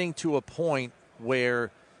we're getting to a point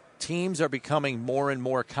where teams are becoming more and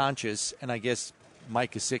more conscious, and I guess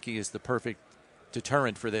Mike Gesicki is the perfect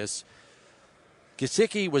deterrent for this.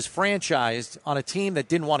 Gesicki was franchised on a team that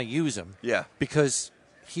didn't want to use him because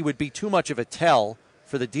he would be too much of a tell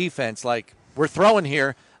for the defense, like, we're throwing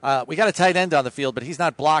here. We got a tight end on the field, but he's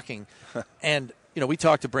not blocking. And, we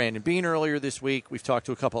talked to Brandon Beane earlier this week. We've talked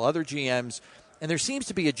to a couple other GMs, and there seems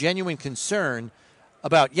to be a genuine concern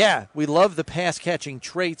about, we love the pass-catching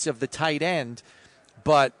traits of the tight end,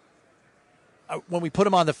 but when we put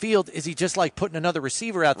him on the field, is he just like putting another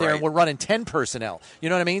receiver out there and we're running 10 personnel? You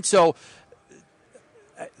know what I mean? So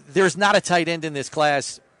there's not a tight end in this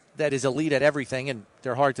class that is elite at everything, and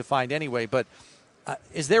they're hard to find anyway, but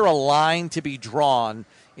is there a line to be drawn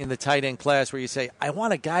in the tight end class where you say, I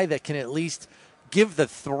want a guy that can at least give the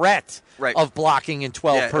threat of blocking in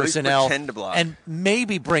 12 personnel to block. And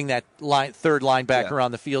maybe bring that third linebacker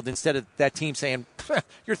on the field instead of that team saying,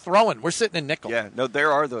 you're throwing, we're sitting in nickel. Yeah, no,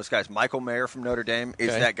 there are those guys. Michael Mayer from Notre Dame is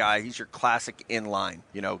that guy. He's your classic in-line,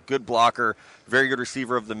 good blocker, very good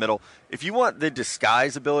receiver of the middle. If you want the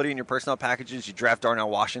disguise ability in your personnel packages, you draft Darnell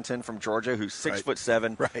Washington from Georgia, who's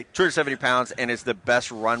 6'7", 270 pounds, and is the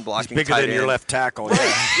best run blocking He's bigger tight than end. your left tackle.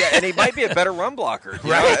 And he might be a better run blocker.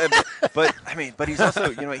 But he's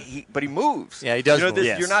also, but he moves. Yeah, he does move.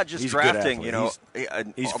 You're not just drafting, a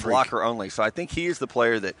blocker only. So I think he is the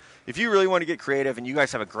player that, if you really want to get creative, and you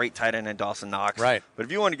guys have a great tight end in Dawson Knox, but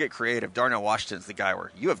if you want to get creative, Darnell Washington's the guy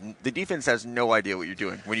where the defense has no idea what you're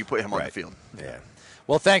doing when you put him on the field. Yeah.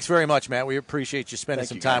 Well, thanks very much, Matt. We appreciate you spending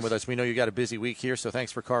some time with us. We know you got a busy week here, so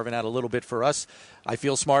thanks for carving out a little bit for us. I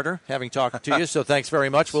feel smarter having talked to you, so thanks very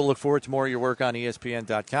much. We'll look forward to more of your work on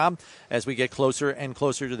ESPN.com as we get closer and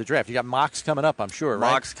closer to the draft. You got mocks coming up, I'm sure,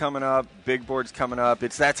 right? Mocks coming up, big boards coming up.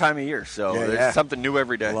 It's that time of year, so there's something new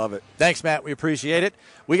every day. I love it. Thanks, Matt. We appreciate it.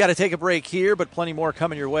 We got to take a break here, but plenty more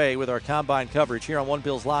coming your way with our Combine coverage here on One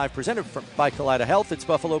Bills Live, presented by Kaleida Health. It's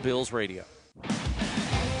Buffalo Bills Radio.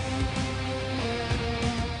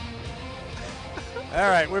 All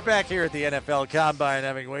right, we're back here at the NFL Combine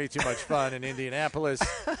having way too much fun in Indianapolis.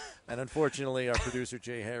 And unfortunately, our producer,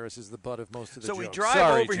 Jay Harris, is the butt of most of the jokes. So we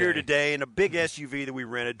drive over here today in a big SUV that we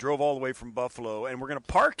rented, drove all the way from Buffalo, and we're going to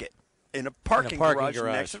park it in a parking garage.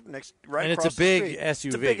 Next, right and across it's a big the street. SUV.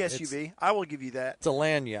 It's a big SUV. I will give you that. It's a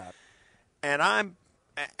land yacht. And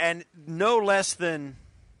no less than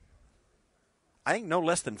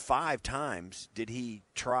 5 times did he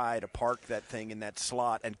try to park that thing in that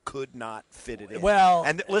slot and could not fit it in. Well,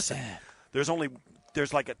 and listen, there's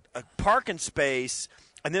like a parking space,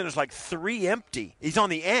 and then there's like 3 empty. He's on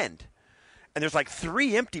the end, and there's like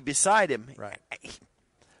 3 empty beside him. Right.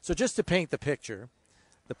 So just to paint the picture,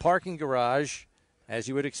 the parking garage, as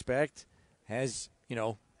you would expect, has,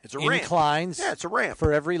 it's a inclines. Ramp. Yeah, it's a ramp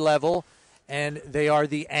for every level, and they are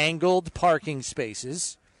the angled parking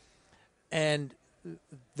spaces. And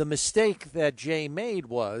the mistake that Jay made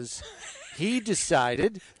was he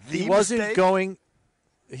decided he wasn't going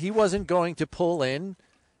to pull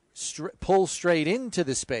straight into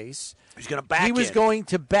the space. He's going to back in. He was going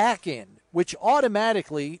to back in, which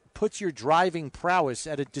automatically puts your driving prowess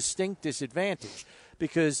at a distinct disadvantage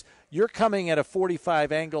because you're coming at a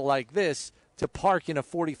 45 angle like this to park in a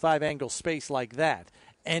 45 angle space like that.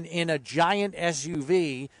 And in a giant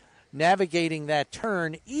SUV, navigating that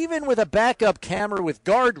turn, even with a backup camera with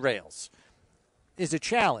guardrails, is a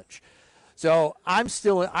challenge. So I'm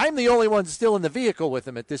the only one still in the vehicle with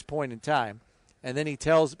him at this point in time. And then he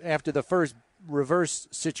tells, after the first reverse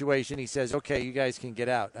situation, he says, okay, you guys can get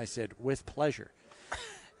out. I said, with pleasure.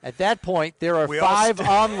 At that point, there are 5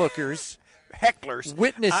 onlookers. Hecklers.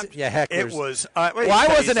 Hecklers. It was. I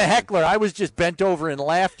wasn't a heckler. I was just bent over in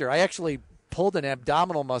laughter. I actually pulled an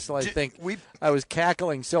abdominal muscle. I think I was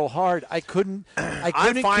cackling so hard I couldn't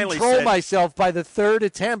control myself by the third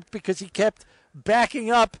attempt because he kept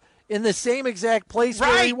backing up in the same exact place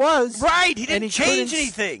where he was. Right. He didn't change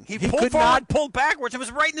anything. He pulled forward, pulled backwards. It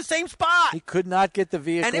was right in the same spot. He could not get the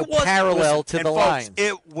vehicle and it was, parallel to the folks, line.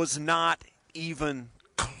 It was not even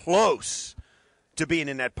close to being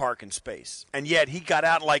in that parking space, and yet he got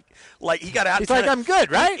out like he got out. He's like, I'm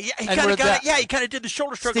good, right? He kind of got. Yeah, he kind of did the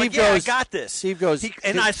shoulder stroke. Steve like, goes, I got this. Steve goes,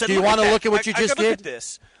 and I said, do you want to look at what you just did? Look at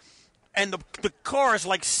this, and the car is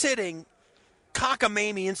like sitting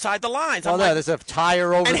cockamamie inside the lines. Well, there's a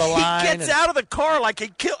tire over the line. And he gets out of the car like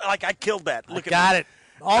I killed that. Look got it.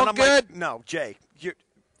 All good. Like, no, Jay.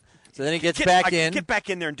 So then he gets back in. Get back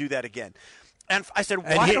in there and do that again. And I said,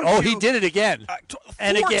 why don't you? He did it again.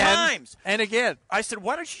 And four again. Times. And again. I said,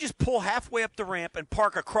 why don't you just pull halfway up the ramp and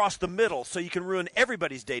park across the middle so you can ruin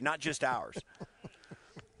everybody's day, not just ours?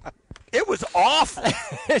 It was awful.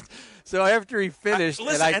 So after he finished,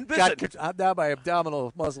 now my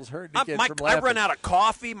abdominal muscles hurting again from laughing. I run out of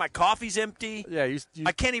coffee. My coffee's empty. Yeah,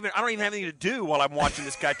 I don't even have anything to do while I'm watching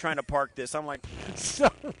this guy trying to park this. I'm like,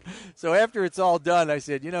 so after it's all done, I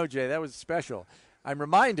said, Jay, that was special. I'm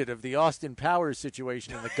reminded of the Austin Powers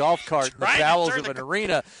situation in the golf cart in the bowels of an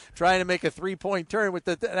arena trying to make a three-point turn with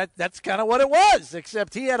that's kind of what it was,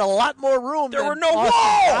 except he had a lot more room there than were no Austin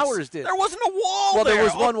walls. Powers did. There wasn't a wall Well, there. there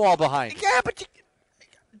was one wall behind. Yeah, but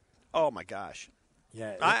oh my gosh.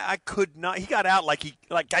 Yeah. I could not. He got out like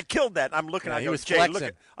I killed that. I'm looking. Yeah,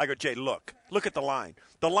 I go, Jay, look at the line.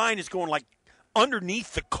 The line is going like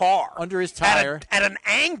underneath the car, under his tire, at an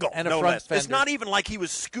angle, and a front fender. It's not even like he was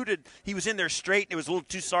scooted. He was in there straight. And it was a little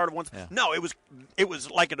too started once. Yeah. No, it was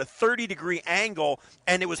like at a 30-degree angle,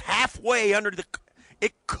 and it was halfway under the.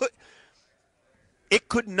 It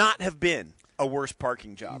could not have been a worse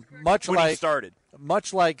parking job. When he started,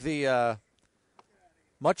 much like the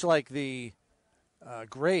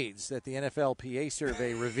grades that the NFLPA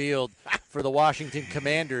survey revealed for the Washington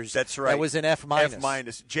Commanders. That's right. That was an F-.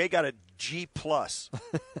 F-. Jay got a G+. All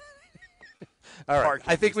right.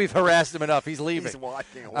 I think we've harassed him enough. He's leaving. He's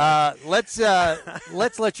walking away. Let's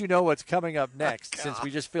let you know what's coming up next, since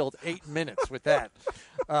we just filled 8 minutes with that.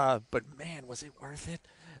 But, man, was it worth it?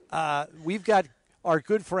 We've got our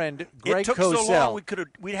good friend Greg Cosell. It took so long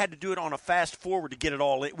we had to do it on a fast forward to get it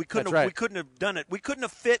all in. We couldn't have done it. We couldn't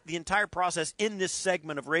have fit the entire process in this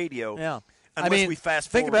segment of radio. Yeah. Unless we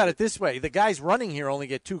fast forward. Think about it this way: the guys running here only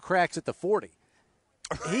get 2 cracks at the 40.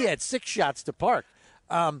 He had 6 shots to park.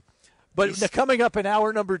 But coming up in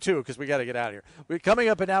hour number 2, because we got to get out of here. We're coming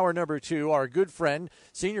up in hour number 2. Our good friend,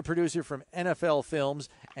 senior producer from NFL Films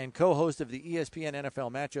and co-host of the ESPN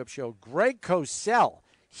NFL Matchup Show, Greg Cosell,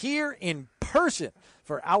 here in person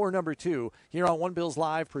for hour number 2 here on One Bills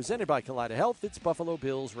Live, presented by Kaleida Health. It's Buffalo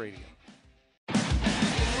Bills Radio.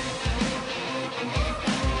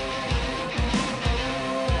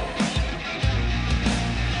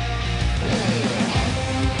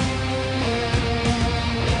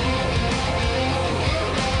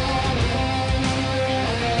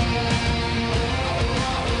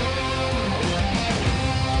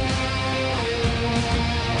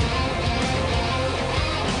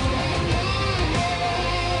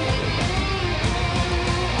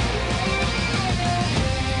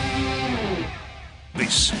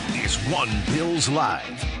 This is One Bills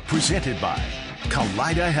Live, presented by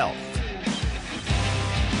Kaleida Health.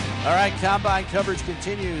 All right, Combine coverage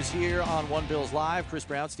continues here on One Bills Live. Chris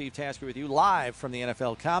Brown, Steve Tasker with you live from the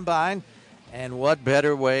NFL Combine. And what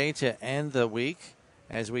better way to end the week,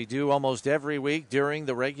 as we do almost every week during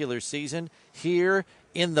the regular season, here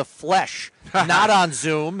in the flesh, not on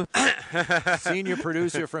Zoom. Senior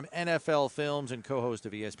producer from NFL Films and co-host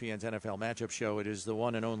of ESPN's NFL Matchup Show. It is the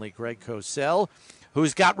one and only Greg Cosell,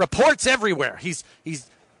 who's got reports everywhere. He's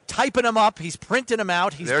typing them up. He's printing them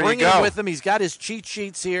out. He's bringing them with him. He's got his cheat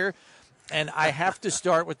sheets here. And I have to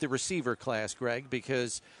start with the receiver class, Greg,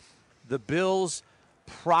 because the Bills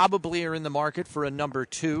probably are in the market for a number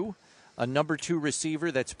 2. A number 2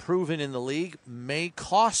 receiver that's proven in the league may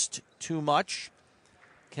cost too much.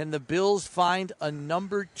 Can the Bills find a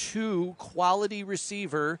number 2 quality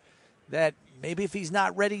receiver that maybe if he's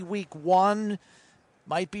not ready week 1,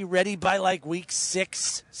 might be ready by like week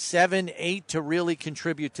 6, 7, 8 to really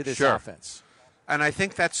contribute to this offense? And I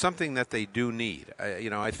think that's something that they do need.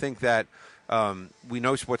 I think that we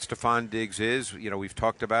know what Stephon Diggs is. We've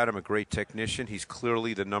talked about him, a great technician. He's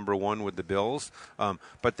clearly the number 1 with the Bills.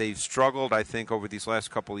 But they've struggled, I think, over these last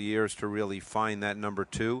couple of years to really find that number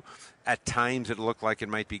 2. At times it looked like it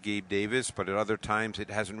might be Gabe Davis, but at other times it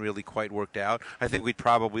hasn't really quite worked out. I think we'd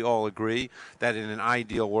probably all agree that in an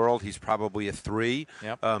ideal world he's probably a 3.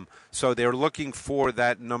 Yep. So they're looking for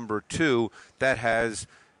that number 2 that has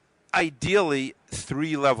Ideally,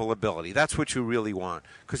 3-level ability. That's what you really want.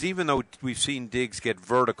 Because even though we've seen Diggs get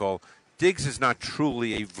vertical, Diggs is not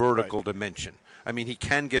truly a vertical dimension. I mean, he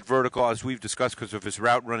can get vertical, as we've discussed, because of his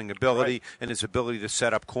route running ability and his ability to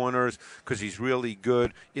set up corners, because he's really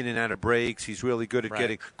good in and out of breaks. He's really good at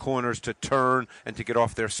getting corners to turn and to get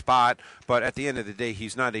off their spot. But at the end of the day,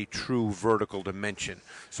 he's not a true vertical dimension.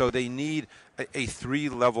 So they need a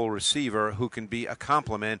 3-level receiver who can be a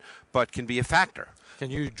complement but can be a factor. Can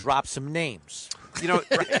you drop some names?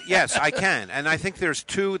 Yes, I can. And I think there's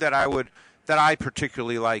two that I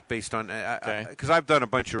particularly like based on because I've done a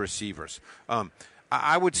bunch of receivers.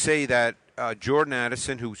 I would say that Jordan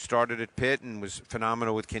Addison, who started at Pitt and was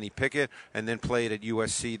phenomenal with Kenny Pickett and then played at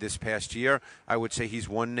USC this past year, I would say he's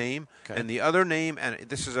one name. Okay. And the other name, and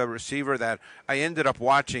this is a receiver that I ended up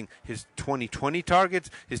watching his 2020 targets,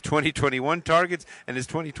 his 2021 targets, and his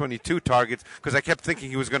 2022 targets because I kept thinking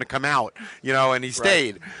he was going to come out, and he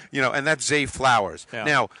stayed, and that's Zay Flowers. Yeah.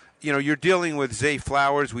 Now, you're dealing with Zay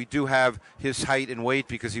Flowers. We do have his height and weight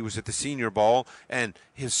because he was at the Senior Bowl, and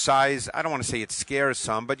his size, I don't want to say it scares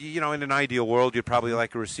some, but, in an ideal world, you'd probably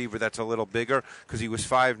like a receiver that's a little bigger because he was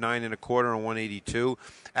 5'9" and a quarter and 182.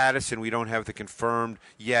 Addison, we don't have the confirmed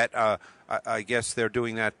yet. I guess they're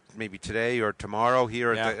doing that maybe today or tomorrow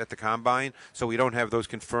here at the Combine, so we don't have those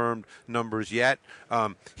confirmed numbers yet.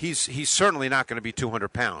 He's certainly not going to be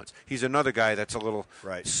 200 pounds. He's another guy that's a little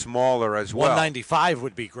smaller as well. 195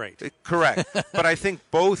 would be great. Correct. But I think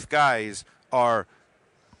both guys are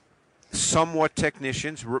somewhat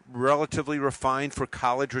technicians, relatively refined for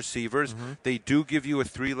college receivers. Mm-hmm. They do give you a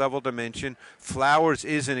 3-level dimension. Flowers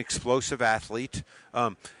is an explosive athlete.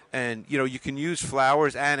 And, you can use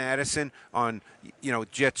Flowers and Addison on,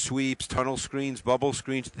 jet sweeps, tunnel screens, bubble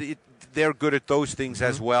screens. They're good at those things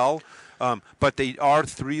as well. But they are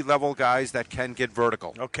 3-level guys that can get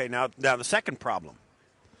vertical. Okay, now the second problem.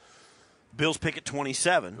 Bills pick at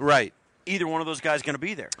 27. Right. Either one of those guys going to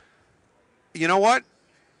be there. You know what?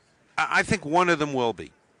 I think one of them will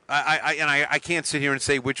be. I can't sit here and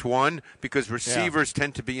say which one because receivers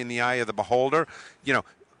tend to be in the eye of the beholder.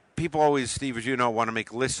 People always, Steve, as you know, want to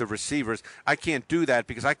make lists of receivers. I can't do that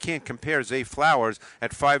because I can't compare Zay Flowers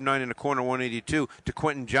at 5'9" and a quarter, 182 to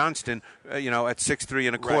Quentin Johnston, at 6'3"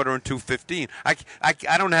 and a quarter and 215.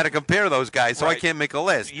 I don't know how to compare those guys, so I can't make a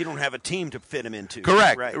list. You don't have a team to fit them into.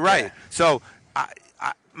 Correct. Right. Yeah. So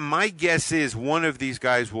my guess is one of these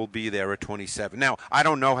guys will be there at 27. Now, I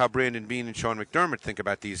don't know how Brandon Beane and Sean McDermott think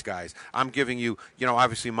about these guys. I'm giving you,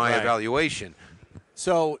 obviously my evaluation.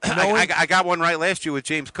 So I got one right last year with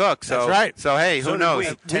James Cook. So, that's right. So, hey, who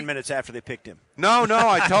knows? 10 minutes after they picked him. No,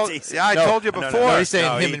 I told you before. No, he's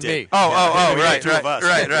saying him and me.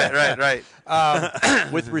 Right.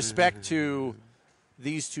 With respect to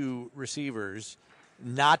these two receivers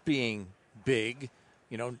not being big,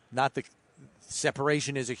 not the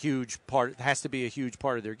separation is a huge part. It has to be a huge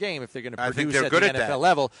part of their game if they're going to produce at the NFL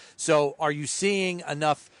level. So are you seeing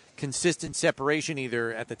enough consistent separation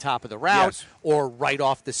either at the top of the route or right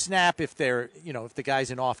off the snap if they're, if the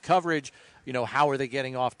guy's in off coverage, how are they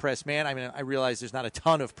getting off press man? I mean, I realize there's not a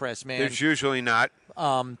ton of press man. There's usually not.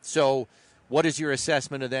 So what is your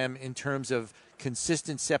assessment of them in terms of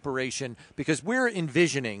consistent separation? Because we're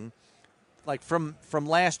envisioning, like from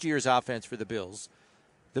last year's offense for the Bills,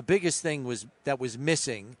 the biggest thing was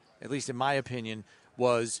missing, at least in my opinion,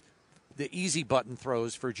 was the easy button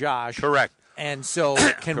throws for Josh. Correct. And so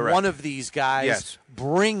can one of these guys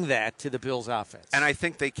bring that to the Bills' offense? And I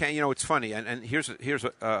think they can. It's funny. And here's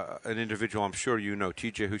an individual I'm sure you know,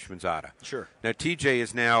 TJ Houshmandzadeh. Sure. Now, TJ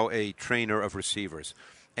is now a trainer of receivers,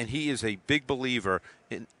 and he is a big believer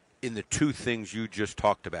in the two things you just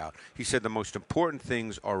talked about. He said the most important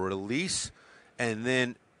things are release and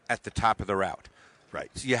then at the top of the route. Right.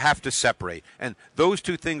 So you have to separate. And those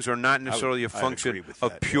two things are not necessarily a function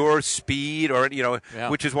of pure speed or,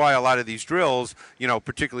 which is why a lot of these drills,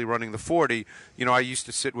 particularly running the 40, I used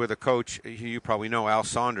to sit with a coach, you probably know, Al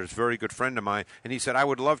Saunders, very good friend of mine, and he said, I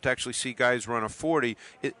would love to actually see guys run a 40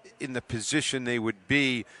 in the position they would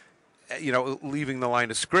be, leaving the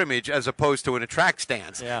line of scrimmage as opposed to in a track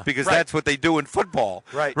stance because that's what they do in football.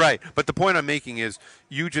 Right. But the point I'm making is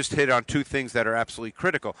you just hit on two things that are absolutely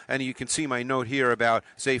critical. And you can see my note here about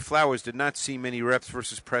Zay Flowers did not see many reps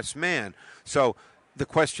versus press man. So the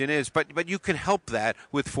question is, but you can help that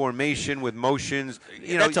with formation, with motions.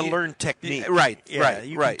 That's a learned technique. Right.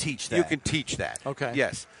 You can teach that. You can teach that. Okay.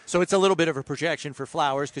 Yes. So it's a little bit of a projection for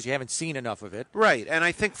Flowers because you haven't seen enough of it. Right. And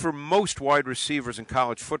I think for most wide receivers in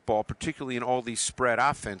college football, particularly in all these spread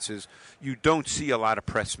offenses, you don't see a lot of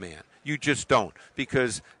press man. You just don't.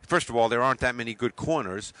 Because, first of all, there aren't that many good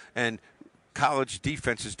corners. And college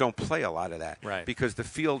defenses don't play a lot of that, right? Because the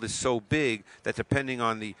field is so big that depending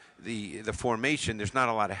on the formation, there's not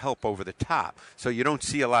a lot of help over the top, so you don't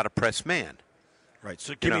see a lot of press man. Right.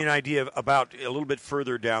 So give me an idea about a little bit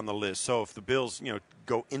further down the list. So if the Bills,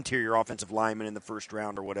 go interior offensive lineman in the first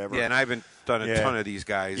round or whatever. Yeah, and I haven't done a ton of these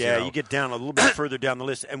guys. Yeah, you get down a little bit further down the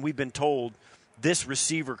list, and we've been told this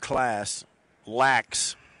receiver class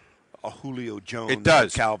lacks a Julio Jones. It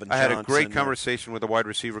does. Calvin I had Johnson. a great conversation with a wide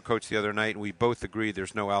receiver coach the other night, and we both agreed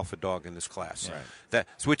there's no alpha dog in this class. Right.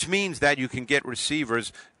 Which means that you can get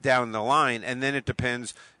receivers down the line, and then it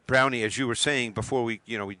depends, Brownie, as you were saying before we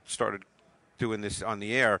started doing this on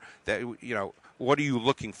the air, that what are you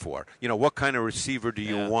looking for? What kind of receiver do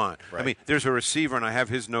you want? Right. I mean, there's a receiver, and I have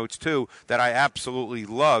his notes too, that I absolutely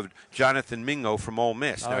loved, Jonathan Mingo from Ole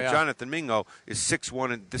Miss. Jonathan Mingo is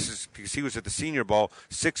 6'1", and this is because he was at the Senior Bowl,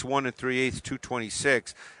 6'1" and 3/8",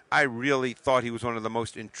 226. I really thought he was one of the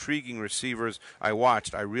most intriguing receivers I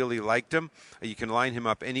watched. I really liked him. You can line him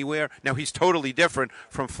up anywhere. Now, he's totally different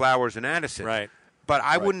from Flowers and Addison. Right. But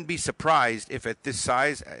I wouldn't be surprised if at this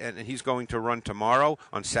size, and he's going to run tomorrow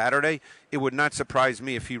on Saturday, it would not surprise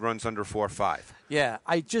me if he runs under 4.5. Yeah,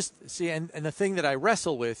 I just see, and the thing that I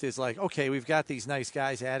wrestle with is like, okay, we've got these nice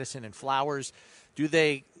guys, Addison and Flowers.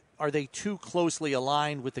 Are they too closely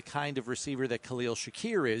aligned with the kind of receiver that Khalil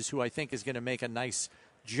Shakir is, who I think is going to make a nice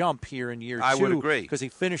jump here in year 2? I would agree. Because he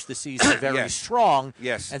finished the season very strong.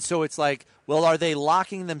 Yes. And so it's like, well, are they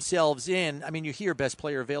locking themselves in? I mean, you hear best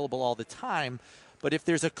player available all the time, but if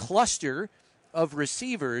there's a cluster of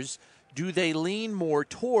receivers, do they lean more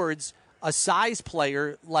towards a size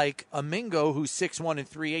player like a Mingo who's 6'1" and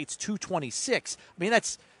 3/8", 226? I mean,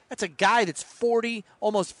 that's a guy that's 40,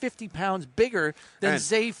 almost 50 pounds bigger than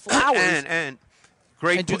Zay Flowers. And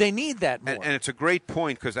great. And do they need that more? And it's a great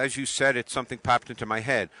point because, as you said, it's something popped into my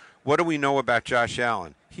head. What do we know about Josh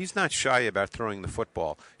Allen? He's not shy about throwing the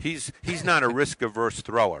football. He's not a risk-averse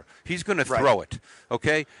thrower. He's going to throw it,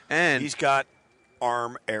 okay? And he's got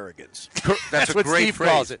arm arrogance. That's what a great Steve phrase.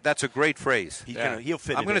 calls it. That's a great phrase. He'll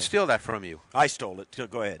fit I'm going to steal that from you. I stole it. So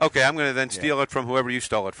go ahead. Okay, I'm going to then steal it from whoever you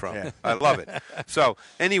stole it from. Yeah. I love it. So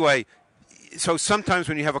anyway, sometimes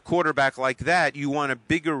when you have a quarterback like that, you want a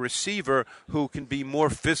bigger receiver who can be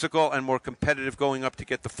more physical and more competitive going up to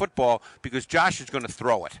get the football because Josh is going to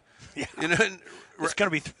throw it. Yeah. It's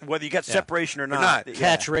going to be whether you got separation or not.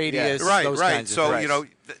 Catch radius, right, those right. kinds of So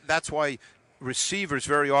things. that's why receivers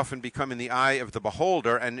very often become in the eye of the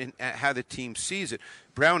beholder and in how the team sees it.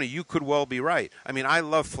 Brownie, you could well be right. I mean, I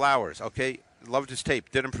love Flowers, okay? Loved his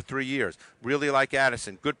tape. Did him for 3 years. Really like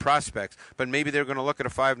Addison. Good prospects. But maybe they're going to look at a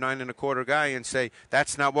 5'9" and a quarter guy and say,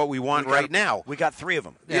 that's not what we want now. We got 3 of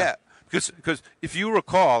them. Yeah. Because if you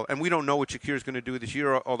recall, and we don't know what Shakir's going to do this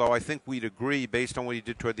year, although I think we'd agree based on what he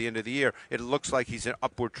did toward the end of the year, it looks like he's an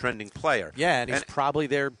upward trending player. Yeah, and he's probably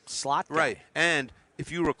their slot guy. Right. And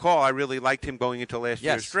if you recall, I really liked him going into last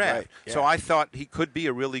year's draft. Right. Yeah. So I thought he could be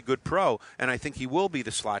a really good pro, and I think he will be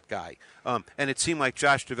the slot guy. And it seemed like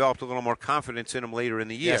Josh developed a little more confidence in him later in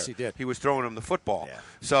the year. Yes, he did. He was throwing him the football. Yeah.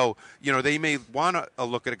 So, they may want to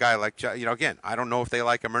look at a guy like Josh. Again, I don't know if they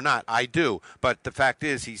like him or not. I do. But the fact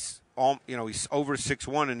is he's over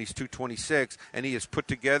 6'1" and he's 226, and he is put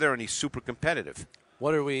together, and he's super competitive.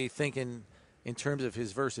 What are we thinking in terms of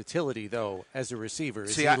his versatility, though, as a receiver?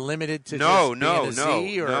 Is See, he limited to no, just being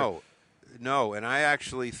a Z? Or? No. And I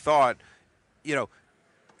actually thought,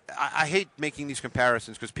 I hate making these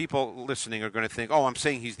comparisons because people listening are going to think, oh, I'm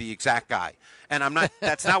saying he's the exact guy. And I'm not.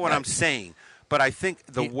 That's not what I'm saying. But I think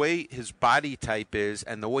the way his body type is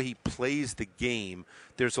and the way he plays the game,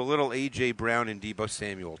 there's a little A.J. Brown and Deebo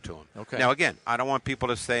Samuel to him. Okay. Now, again, I don't want people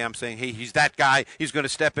to say I'm saying, hey, he's that guy. He's going to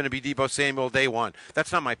step in and be Deebo Samuel day one.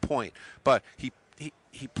 That's not my point. But he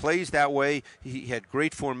plays that way. He had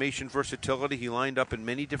great formation versatility. He lined up in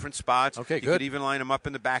many different spots. Okay, good. You could even line him up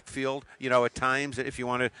in the backfield, at times if you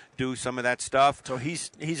want to do some of that stuff. So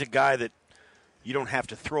he's a guy that you don't have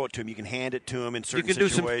to throw it to him. You can hand it to him in certain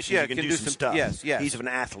situations. You can do some stuff. Yes. He's an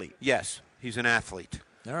athlete. Yes, he's an athlete.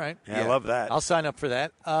 All right. Yeah, I love that. I'll sign up for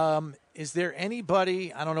that. Is there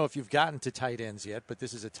anybody, I don't know if you've gotten to tight ends yet, but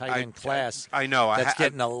this is a tight end class. I know. That's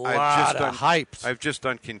getting a lot of hypes. I've just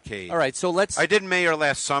done Kincaid. All right, so I did Mayer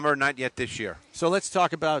last summer, not yet this year. So let's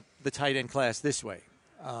talk about the tight end class this way,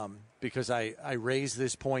 because I raised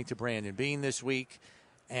this point to Brandon Bean this week,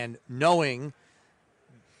 and knowing,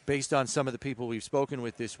 based on some of the people we've spoken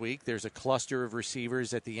with this week, there's a cluster of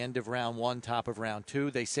receivers at the end of round 1, top of round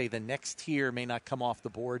 2. They say the next tier may not come off the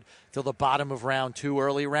board till the bottom of round 2,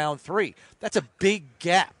 early round 3. That's a big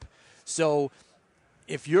gap. So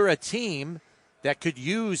if you're a team that could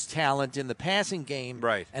use talent in the passing game,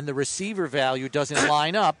 right, and the receiver value doesn't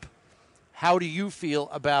line up, How do you feel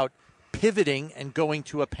about pivoting and going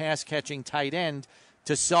to a pass-catching tight end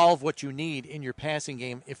to solve what you need in your passing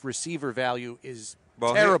game if receiver value is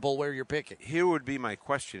terrible where you're picking? Here would be my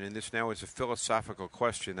question, and this now is a philosophical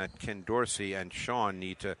question that Ken Dorsey and Sean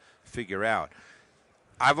need to figure out.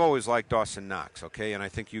 I've always liked Dawson Knox, okay, and I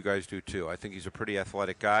think you guys do too. I think he's a pretty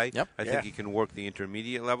athletic guy. Yep. I think he can work the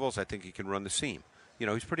intermediate levels. I think he can run the seam. He's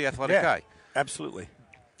a pretty athletic guy. Absolutely.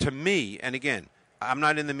 To me, and again, I'm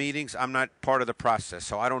not in the meetings. I'm not part of the process,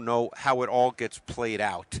 so I don't know how it all gets played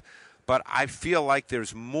out. But I feel like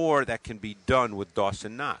there's more that can be done with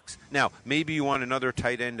Dawson Knox. Now, maybe you want another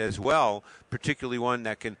tight end as well, particularly one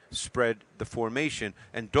that can spread the formation,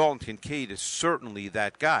 and Dalton Kincaid is certainly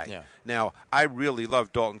that guy. Yeah. Now, I really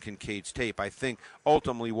love Dalton Kincaid's tape. I think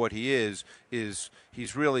ultimately what he is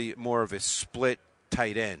he's really more of a split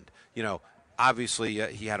tight end. Obviously,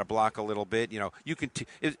 he had to block a little bit. You can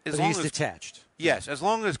as long he's as detached. Yes, as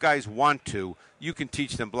long as guys want to, you can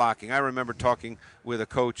teach them blocking. I remember talking with a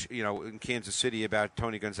coach, in Kansas City about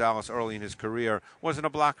Tony Gonzalez early in his career. Wasn't a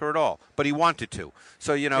blocker at all, but he wanted to.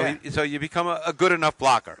 So so you become a good enough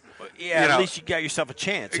blocker. Yeah, at least you got yourself a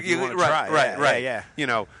chance if you want to try. Right.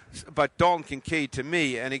 Yeah. But Dalton Kincaid, to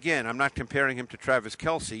me, and again, I'm not comparing him to Travis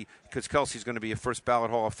Kelce because Kelsey's going to be a first ballot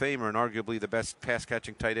Hall of Famer and arguably the best pass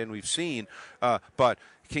catching tight end we've seen. But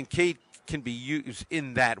Kincaid can be used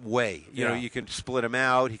in that way. You can split him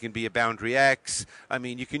out. He can be a boundary X. I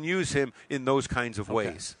mean, you can use him in those kinds of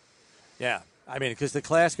ways. Yeah. I mean, because the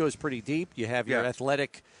class goes pretty deep. You have your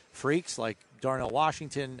athletic freaks like Darnell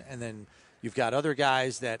Washington, and then you've got other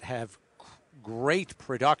guys that have great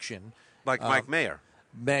production. Like Mike Mayer.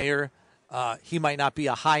 He might not be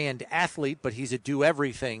a high-end athlete, but he's a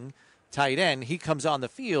do-everything tight end. He comes on the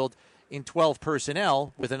field in 12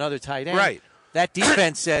 personnel with another tight end. Right. That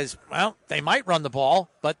defense says, well, they might run the ball,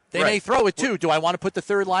 but they may throw it too. Do I want to put the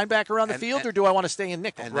third linebacker on the field, or do I want to stay in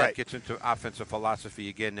nickel? And that gets into offensive philosophy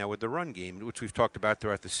again now with the run game, which we've talked about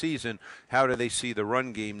throughout the season. How do they see the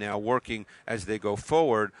run game now working as they go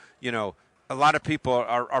forward? A lot of people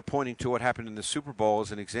are pointing to what happened in the Super Bowl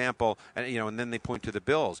as an example, and then they point to the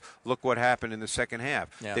Bills. Look what happened in the second half.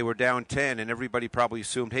 Yeah. They were down 10, and everybody probably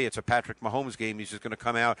assumed, hey, it's a Patrick Mahomes game. He's just going to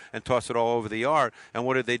come out and toss it all over the yard. And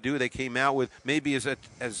what did they do? They came out with maybe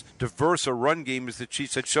as diverse a run game as the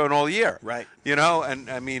Chiefs had shown all year. Right. And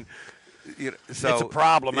I mean, so it's a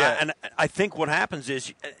problem. Yeah. And I think what happens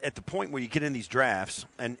is at the point where you get in these drafts,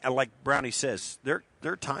 and like Brownie says, there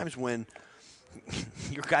are times when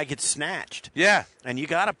your guy gets snatched. Yeah. And you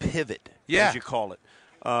got to pivot, as you call it.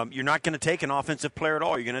 You're not going to take an offensive player at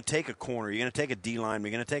all. You're going to take a corner. You're going to take a D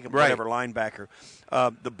lineman. You're going to take a whatever linebacker.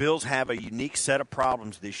 The Bills have a unique set of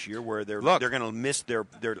problems this year where they're going to miss their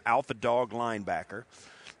alpha dog linebacker,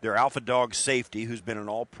 their alpha dog safety, who's been an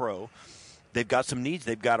all-pro. They've got some needs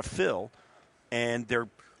they've got to fill, and they're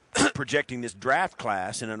projecting this draft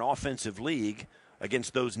class in an offensive league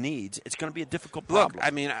against those needs. It's going to be a difficult problem. Look,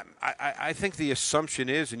 I mean, I think the assumption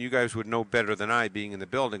is, and you guys would know better than I being in the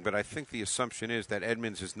building, but I think the assumption is that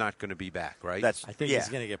Edmonds is not going to be back, right? I think he's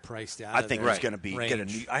going to get priced out. I think he's going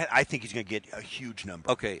to I think he's going to get a huge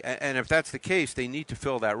number. Okay, and if that's the case, they need to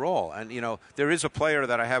fill that role. And, there is a player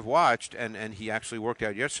that I have watched, and he actually worked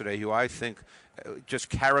out yesterday, who I think just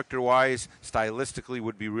character-wise, stylistically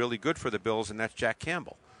would be really good for the Bills, and that's Jack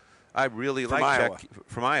Campbell. I really like Jack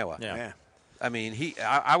from Iowa. Yeah. I mean,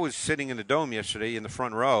 I was sitting in the Dome yesterday in the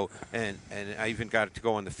front row, and I even got to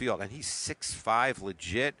go on the field. And he's 6'5",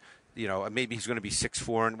 legit. Maybe he's going to be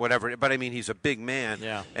 6'4" and whatever. But, I mean, he's a big man.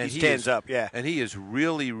 Yeah. And he stands up, yeah. And he is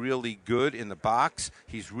really, really good in the box.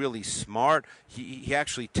 He's really smart. He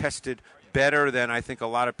actually tested better than I think a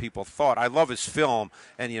lot of people thought. I love his film,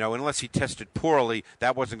 and, unless he tested poorly,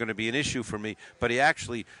 that wasn't going to be an issue for me. But he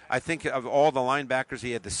actually, I think of all the linebackers,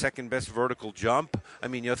 he had the second best vertical jump. I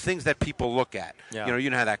mean, things that people look at. Yeah. You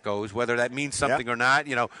know how that goes, whether that means something or not.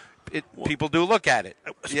 People do look at it.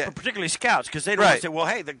 Particularly scouts, because they don't say, well,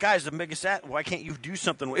 hey, the guy's the biggest why can't you do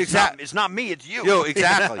something? It's not me, it's you.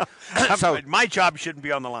 Exactly. So my job shouldn't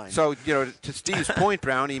be on the line. So, to Steve's point,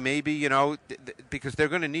 Brownie, maybe, because they're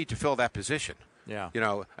going to need to fill that position. Yeah.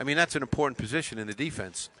 I mean, that's an important position in the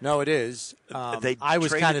defense. No, it is. I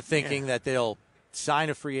was kind of thinking that they'll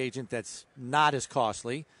sign a free agent that's not as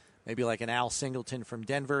costly. Maybe like an Al Singleton from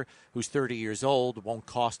Denver, who's 30 years old, won't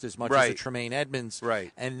cost as much as a Tremaine Edmonds.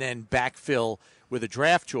 Right. And then backfill with a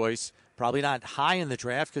draft choice, probably not high in the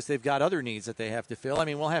draft because they've got other needs that they have to fill. I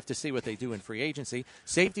mean, we'll have to see what they do in free agency.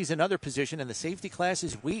 Safety's another position, and the safety class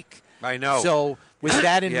is weak. I know. So with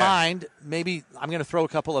that in mind, maybe I'm going to throw a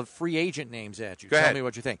couple of free agent names at you. Tell me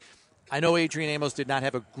what you think. I know Adrian Amos did not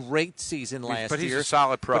have a great season last year. But he's a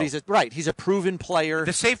solid pro. But he's a proven player.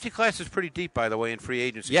 The safety class is pretty deep, by the way, in free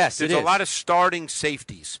agency. Yes, There's a lot of starting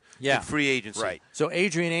safeties in free agency. Right. So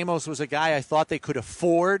Adrian Amos was a guy I thought they could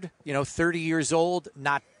afford, 30 years old,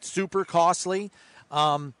 not super costly.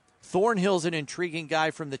 Thornhill's an intriguing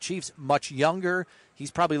guy from the Chiefs, much younger.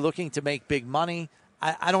 He's probably looking to make big money.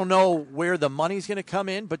 I don't know where the money's going to come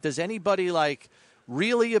in, but does anybody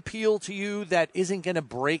really appeal to you that isn't going to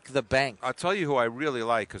break the bank? I'll tell you who I really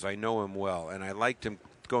like because I know him well, and I liked him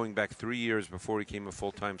going back 3 years before he became a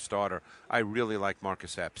full-time starter. I really like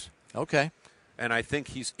Marcus Epps. Okay. And I think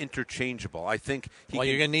he's interchangeable. I think you're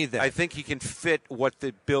going to need that. I think he can fit what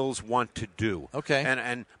the Bills want to do. Okay.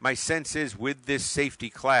 And my sense is with this safety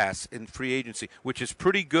class in free agency, which is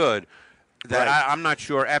pretty good, that I'm not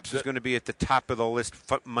sure Epps is going to be at the top of the list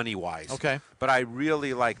money-wise. Okay. But I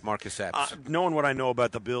really like Marcus Epps. Knowing what I know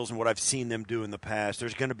about the Bills and what I've seen them do in the past,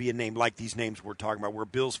 there's going to be a name like these names we're talking about where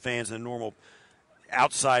Bills fans and the normal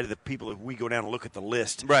outside of the people, if we go down and look at the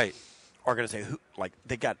list, right, are going to say,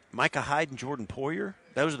 they got Micah Hyde and Jordan Poyer.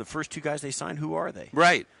 Those are the first two guys they signed. Who are they?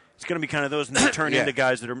 Right. It's going to be kind of those and they turn into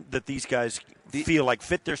guys that these guys feel like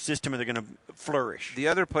fit their system and they're going to flourish. The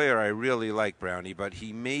other player I really like, Brownie, but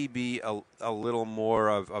he may be a little more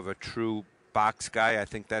of a true box guy. I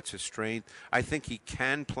think that's his strength. I think he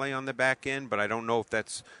can play on the back end, but I don't know if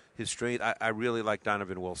that's his strength. I really like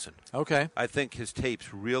Donovan Wilson. Okay. I think his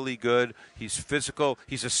tape's really good. He's physical.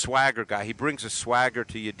 He's a swagger guy. He brings a swagger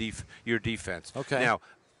to your defense. Okay. Now,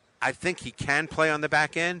 I think he can play on the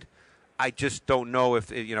back end. I just don't know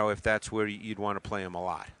if that's where you'd want to play him a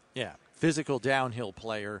lot. Yeah, physical downhill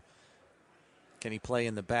player. Can he play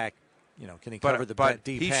in the back? Can he cover the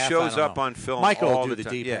deep half? He shows up on film Michael all will the do the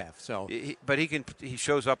time. deep half. So, but he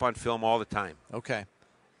shows up on film all the time. Okay.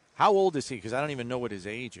 How old is he? Because I don't even know what his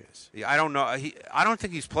age is. Yeah, I don't know. I don't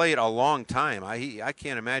think he's played a long time. I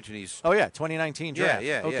can't imagine he's. Oh yeah, 2019 draft.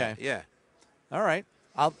 Yeah. Okay. Yeah. All right.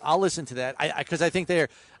 I'll listen to that. Because I think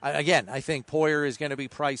I think Poyer is going to be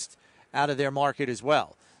priced out of their market as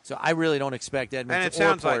well. So I really don't expect Edmonds. And it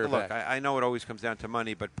sounds Poyer like, look, back. I know it always comes down to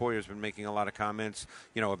money, but Poyer's been making a lot of comments,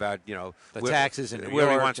 about the taxes and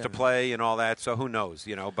where he wants to play and all that. So who knows,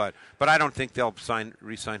 But I don't think they'll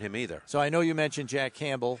re-sign him either. So I know you mentioned Jack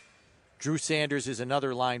Campbell. Drew Sanders is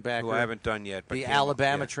another linebacker. Who I haven't done yet. But the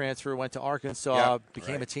Alabama transfer went to Arkansas,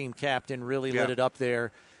 became a team captain, really lit it up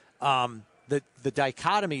there. The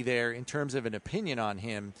dichotomy there in terms of an opinion on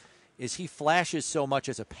him is he flashes so much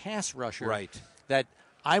as a pass rusher that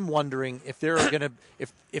I'm wondering if there are going to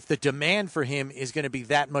if the demand for him is going to be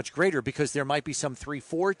that much greater because there might be some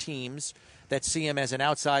 3-4 teams that see him as an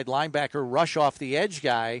outside linebacker rush off the edge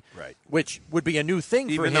guy, which would be a new thing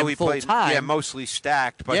for him full time. Yeah, mostly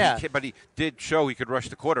stacked, but he did show he could rush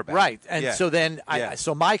the quarterback. Right, and so then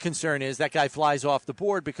so my concern is that guy flies off the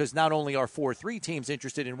board because not only are 4-3 teams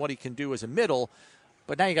interested in what he can do as a middle,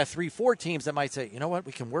 but now you got 3-4 teams that might say, you know what,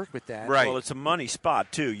 we can work with that. Right. Well, it's a money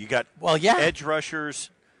spot too. You got edge rushers,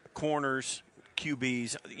 corners,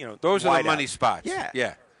 QBs. Those are the money spots.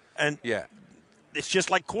 Yeah. And it's just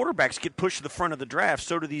like quarterbacks get pushed to the front of the draft.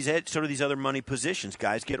 So do these other money positions.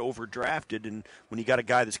 Guys get overdrafted, and when you got a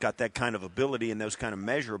guy that's got that kind of ability and those kind of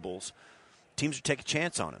measurables, teams would take a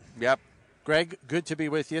chance on him. Yep. Greg, good to be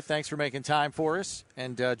with you. Thanks for making time for us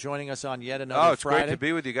and joining us on yet another it's Friday. Great to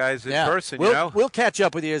be with you guys in person. We'll catch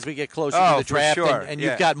up with you as we get closer to the draft, for sure. and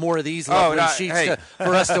you've got more of these lovely sheets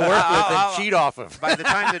for us to work with and cheat off of. By the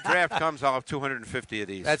time the draft comes, I'll have 250 of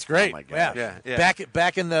these. That's great. Oh my gosh. Yeah.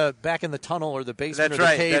 Back in the tunnel or the basement That's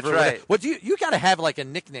or the cave. That's or right. What you got to have like a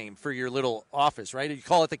nickname for your little office, right? You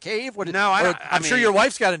call it the cave? I'm sure your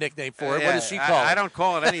wife's got a nickname for it. What does she call it? I don't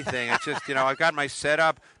call it anything. It's just I've got my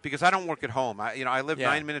setup because I don't work at home. I live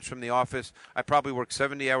 9 minutes from the office. I probably work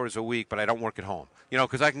 70 hours a week, but I don't work at home.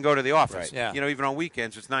 Because I can go to the office. Right. Yeah. Even on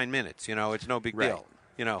weekends, it's 9 minutes. It's no big deal.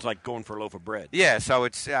 It's like going for a loaf of bread. Yeah, so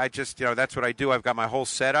I just that's what I do. I've got my whole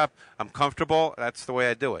setup. I'm comfortable. That's the way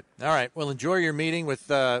I do it. All right. Well, enjoy your meeting with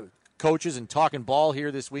coaches and talking ball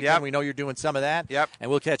here this weekend. Yep. We know you're doing some of that. Yep. And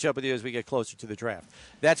we'll catch up with you as we get closer to the draft.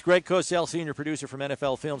 That's Greg Cosell, senior producer from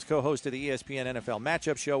NFL Films, co-host of the ESPN NFL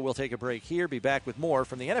Matchup Show. We'll take a break here. Be back with more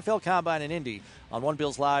from the NFL Combine in Indy on One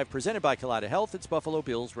Bills Live, presented by Kaleida Health. It's Buffalo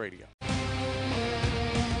Bills Radio.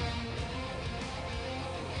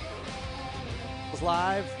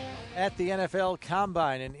 Live at the NFL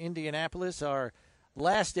Combine in Indianapolis. Our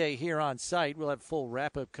last day here on site. We'll have full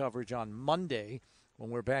wrap-up coverage on Monday when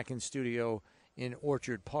we're back in studio in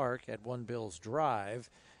Orchard Park at One Bills Drive.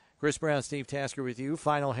 Chris Brown, Steve Tasker with you.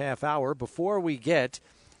 Final half hour. Before we get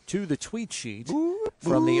to the tweet sheet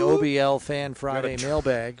from the OBL Fan Friday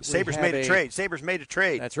mailbag. Sabres made a trade. Sabres made a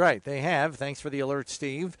trade. That's right. They have. Thanks for the alert,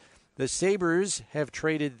 Steve. The Sabres have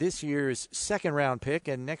traded this year's second-round pick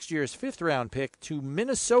and next year's fifth-round pick to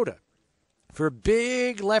Minnesota for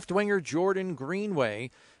big left-winger Jordan Greenway,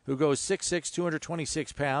 who goes 6'6",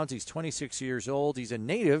 226 pounds. He's 26 years old. He's a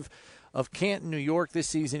native of Canton, New York. This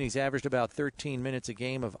season he's averaged about 13 minutes a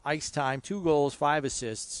game of ice time, 2 goals, 5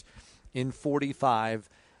 assists in 45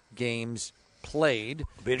 games played.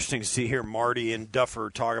 It'll be interesting to see here Marty and Duffer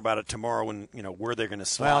talk about it tomorrow when, where they're going to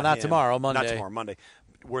slot Well, not him. tomorrow, Monday. Not tomorrow, Monday.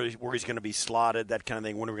 Where he's going to be slotted, that kind of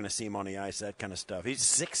thing, when we're going to see him on the ice, that kind of stuff. He's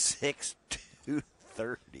 6'6",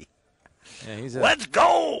 230. Yeah, let's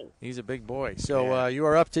go! He's a big boy. So you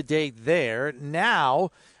are up to date there.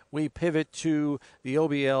 Now we pivot to the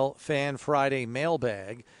OBL Fan Friday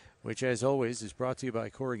mailbag, which, as always, is brought to you by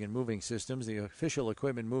Corrigan Moving Systems, the official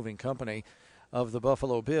equipment moving company of the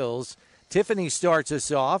Buffalo Bills. Tiffany starts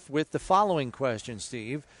us off with the following question,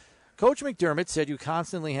 Steve. Coach McDermott said you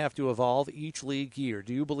constantly have to evolve each league year.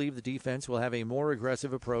 Do you believe the defense will have a more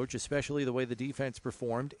aggressive approach, especially the way the defense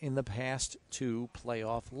performed in the past 2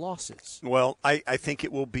 playoff losses? Well, I think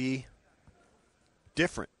it will be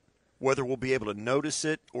different. Whether we'll be able to notice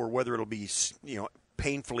it or whether it'll be,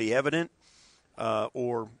 painfully evident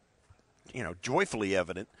or, joyfully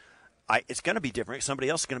evident, it's going to be different. Somebody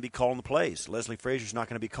else is going to be calling the plays. Leslie Frazier's not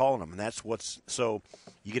going to be calling them, and that's so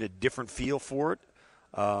you get a different feel for it.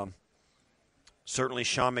 Certainly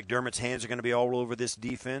Sean McDermott's hands are going to be all over this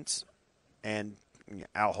defense, and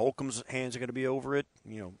Al Holcomb's hands are going to be over it.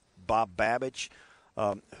 Bob Babich,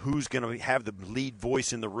 who's going to have the lead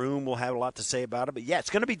voice in the room, will have a lot to say about it. But, yeah, it's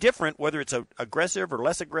going to be different, whether it's aggressive or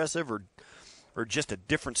less aggressive or just a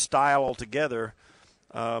different style altogether.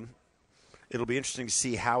 It'll be interesting to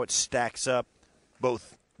see how it stacks up,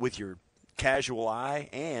 both with your casual eye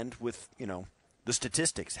and with, the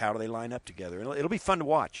statistics. How do they line up together? It'll be fun to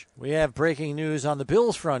watch. We have breaking news on the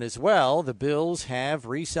Bills front as well. The Bills have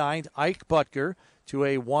re-signed Ike Butker to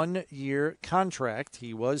a 1-year contract.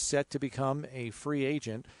 He was set to become a free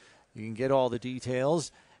agent. You can get all the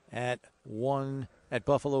details at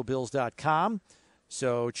buffalobills.com.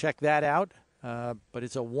 So check that out. But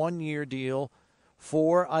it's a 1-year deal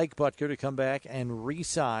for Ike Butker to come back and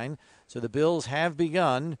re-sign. So the Bills have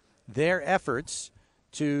begun their efforts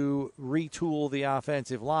to retool the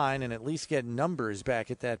offensive line and at least get numbers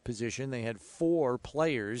back at that position. They had 4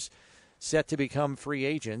 players set to become free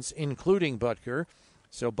agents, including Butker.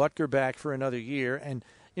 So Butker back for another year. And,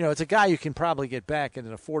 it's a guy you can probably get back at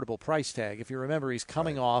an affordable price tag. If you remember, he's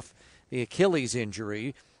coming off the Achilles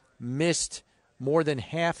injury, missed more than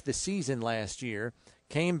half the season last year,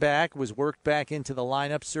 came back, was worked back into the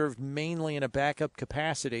lineup, served mainly in a backup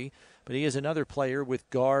capacity, but he is another player with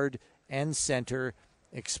guard and center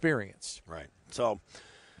experience. Right. So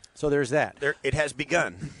there's that. It has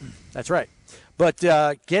begun. That's right. But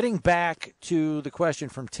getting back to the question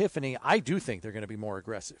from Tiffany, I do think they're going to be more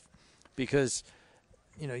aggressive because,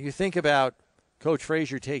 you think about Coach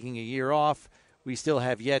Frazier taking a year off. We still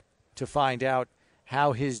have yet to find out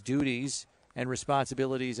how his duties and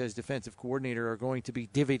responsibilities as defensive coordinator are going to be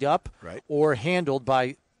divvied up or handled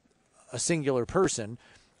by a singular person.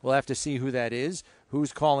 We'll have to see who that is,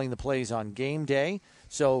 who's calling the plays on game day.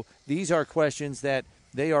 So these are questions that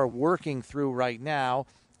they are working through right now.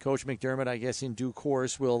 Coach McDermott, I guess, in due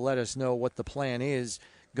course will let us know what the plan is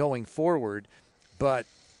going forward. But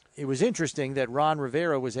it was interesting that Ron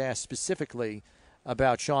Rivera was asked specifically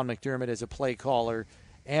about Sean McDermott as a play caller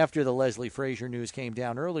after the Leslie Frazier news came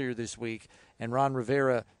down earlier this week. And Ron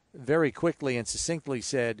Rivera very quickly and succinctly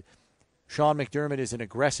said, Sean McDermott is an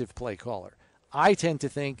aggressive play caller. I tend to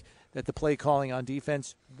think that the play calling on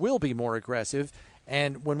defense will be more aggressive.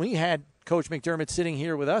 And when we had Coach McDermott sitting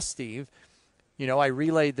here with us, Steve, I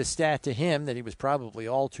relayed the stat to him that he was probably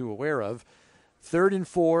all too aware of. 3rd and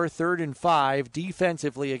 4, 3rd and 5,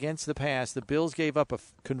 defensively against the pass, the Bills gave up a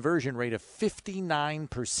conversion rate of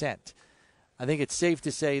 59%. I think it's safe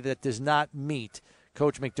to say that does not meet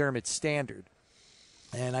Coach McDermott's standard.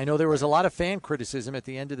 And I know there was a lot of fan criticism at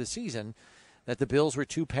the end of the season that the Bills were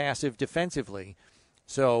too passive defensively.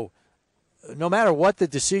 So no matter what the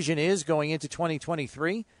decision is going into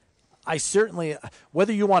 2023, I certainly,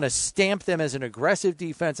 whether you want to stamp them as an aggressive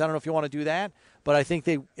defense, I don't know if you want to do that, but I think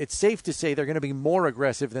it's safe to say they're going to be more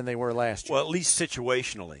aggressive than they were last year. Well, at least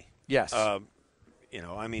situationally. Yes. I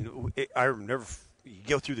remember you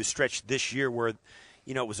go through the stretch this year where,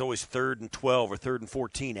 it was always 3rd and 12 or 3rd and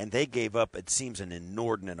 14, and they gave up, it seems, an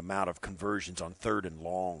inordinate amount of conversions on 3rd and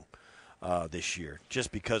long this year,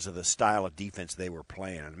 just because of the style of defense they were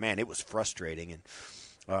playing. And, man, it was frustrating. And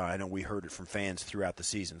I know we heard it from fans throughout the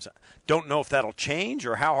season. So don't know if that'll change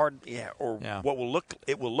or how hard, what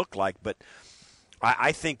it will look like. But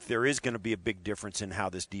I think there is going to be a big difference in how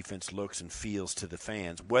this defense looks and feels to the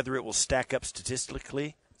fans. Whether it will stack up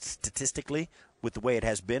statistically with the way it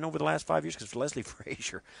has been over the last 5 years, because Leslie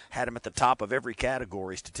Frazier had him at the top of every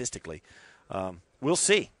category statistically. We'll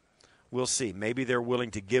see. We'll see. Maybe they're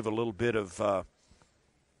willing to give a little bit of,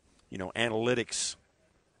 analytics,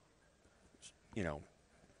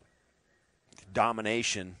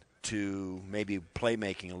 domination to maybe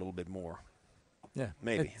playmaking a little bit more. Yeah,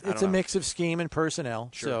 maybe. It's a mix of scheme and personnel.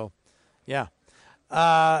 Sure. So,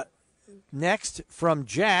 yeah. Next from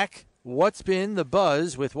Jack, what's been the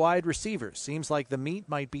buzz with wide receivers? Seems like the meat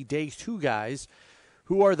might be day 2 guys.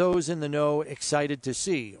 Who are those in the know excited to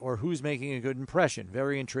see, or who's making a good impression?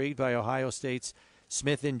 Very intrigued by Ohio State's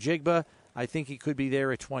Smith and Jigba. I think he could be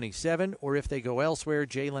there at 27, or if they go elsewhere,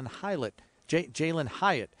 Jalen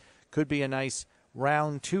Hyatt could be a nice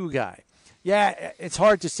round 2 guy. Yeah, it's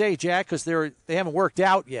hard to say, Jack, because they haven't worked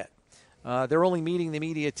out yet. They're only meeting the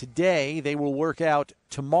media today. They will work out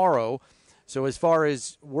tomorrow. So as far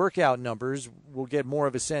as workout numbers, we'll get more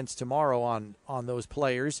of a sense tomorrow on those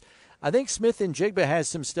players. I think Smith and Jigba has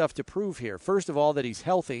some stuff to prove here. First of all, that he's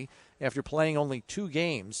healthy after playing only 2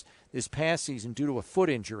 games this past season due to a foot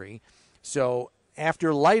injury. So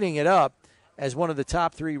after lighting it up as one of the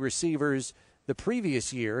top 3 receivers the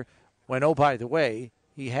previous year, when, oh, by the way,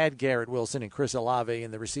 he had Garrett Wilson and Chris Olave in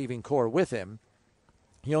the receiving corps with him.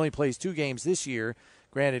 He only plays 2 games this year.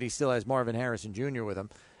 Granted, he still has Marvin Harrison Jr. with him.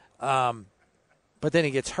 But then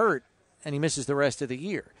he gets hurt, and he misses the rest of the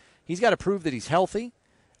year. He's got to prove that he's healthy.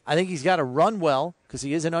 I think he's got to run well because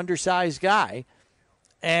he is an undersized guy.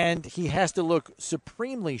 And he has to look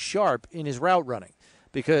supremely sharp in his route running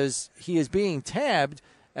because he is being tabbed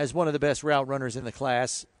as one of the best route runners in the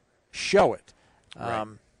class. Show it. Right.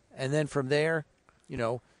 And then from there,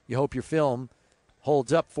 you hope your film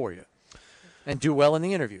holds up for you and do well in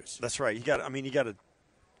the interviews. That's right. You got to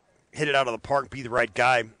hit it out of the park, be the right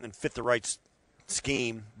guy, and fit the right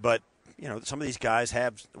scheme. But, some of these guys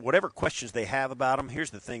have whatever questions they have about them.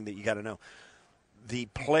 Here's the thing that you got to know. The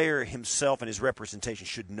player himself and his representation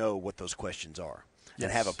should know what those questions are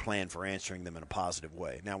and have a plan for answering them in a positive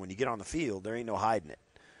way. Now, when you get on the field, there ain't no hiding it.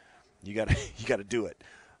 You got to do it.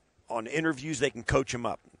 On interviews, they can coach him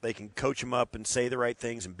up. They can coach him up and say the right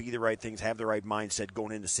things and be the right things, have the right mindset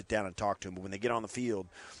going in to sit down and talk to him. But when they get on the field,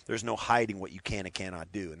 there's no hiding what you can and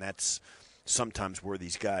cannot do. And that's sometimes where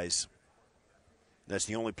these guys, that's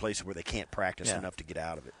the only place where they can't practice enough to get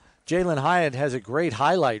out of it. Jalen Hyatt has a great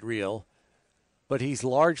highlight reel, but he's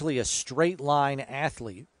largely a straight-line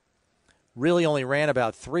athlete. Really only ran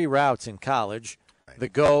about 3 routes in college, the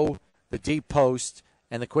go, the deep post,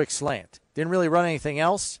 and the quick slant. Didn't really run anything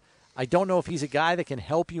else. I don't know if he's a guy that can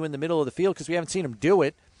help you in the middle of the field because we haven't seen him do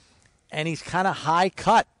it, and he's kind of high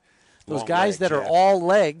cut. Those Long guys legs, that are all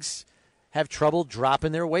legs have trouble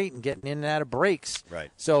dropping their weight and getting in and out of breaks. Right.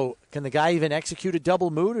 So can the guy even execute a double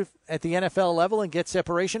move at the NFL level and get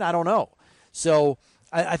separation? I don't know. So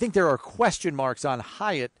I think there are question marks on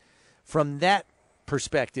Hyatt from that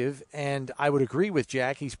perspective, and I would agree with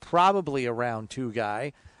Jack. He's probably a round 2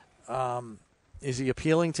 guy. Is he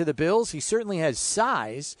appealing to the Bills? He certainly has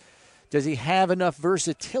size. Does he have enough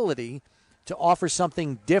versatility to offer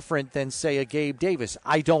something different than, say, a Gabe Davis?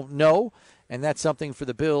 I don't know, and that's something for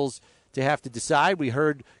the Bills to have to decide. We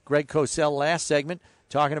heard Greg Cosell last segment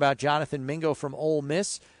talking about Jonathan Mingo from Ole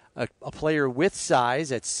Miss, a player with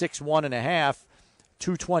size at 6'1.5",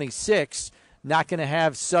 226, not going to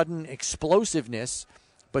have sudden explosiveness,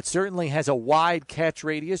 but certainly has a wide catch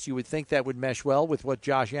radius. You would think that would mesh well with what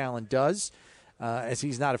Josh Allen does, as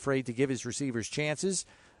he's not afraid to give his receivers chances.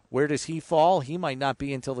 Where does he fall? He might not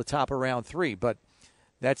be until the top of round 3, but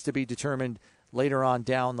that's to be determined later on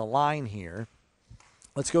down the line here.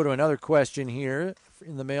 Let's go to another question here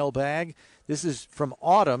in the mailbag. This is from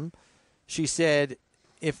Autumn. She said,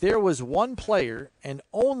 if there was one player and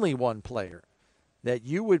only one player that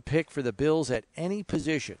you would pick for the Bills at any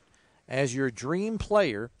position as your dream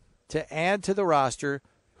player to add to the roster,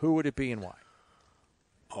 who would it be and why?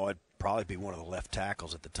 Oh, it'd probably be one of the left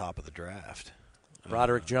tackles at the top of the draft.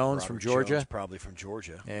 Roderick Jones from Georgia? Jones, probably from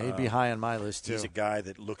Georgia. Yeah, he'd be high on my list, too. He's a guy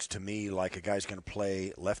that looks to me like a guy's going to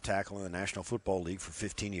play left tackle in the National Football League for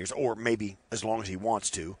 15 years, or maybe as long as he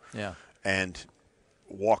wants to, and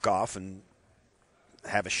walk off and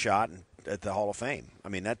have a shot at the Hall of Fame. I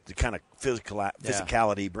mean, that's the kind of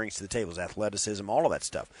physicality he brings to the table, his athleticism, all of that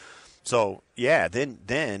stuff. So,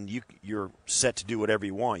 then you're set to do whatever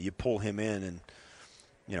you want. You pull him in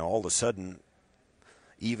and, all of a sudden,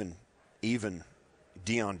 even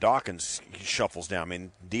Deion Dawkins shuffles down. I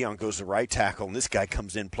mean, Deion goes to right tackle, and this guy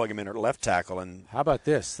comes in, plug him in at left tackle. And how about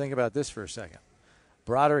this? Think about this for a second.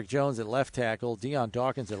 Broderick Jones at left tackle, Deion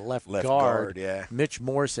Dawkins at left guard, yeah. Mitch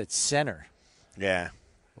Morse at center. Yeah.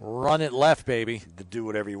 Run it left, baby. Do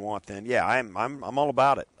whatever you want then. Yeah, I'm all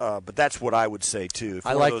about it. But that's what I would say, too. If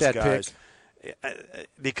I one like of those that guys, pick.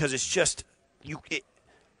 Because it's just you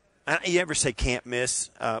ever say can't miss,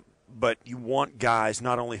 but you want guys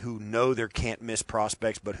not only who know they're can't miss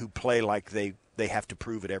prospects, but who play like they have to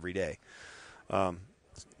prove it every day.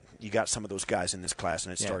 You got some of those guys in this class,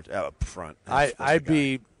 and it starts up front. I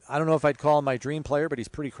don't know if I'd call him my dream player, but he's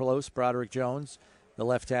pretty close. Broderick Jones, the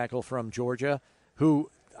left tackle from Georgia, who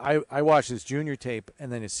I watched his junior tape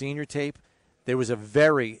and then his senior tape. There was a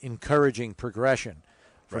very encouraging progression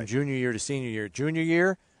from junior year to senior year. Junior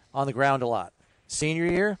year, on the ground a lot. Senior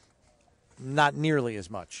year, not nearly as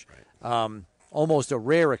much. Right. Almost a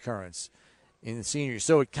rare occurrence in the senior year.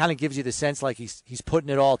 So it kind of gives you the sense like he's putting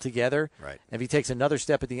it all together. Right. If he takes another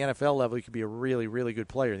step at the NFL level, he could be a really, really good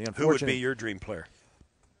player. Who would be your dream player?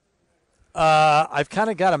 I've kind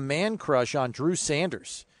of got a man crush on Drew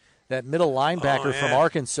Sanders, that middle linebacker from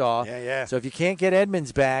Arkansas. Yeah. So if you can't get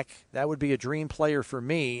Edmonds back, that would be a dream player for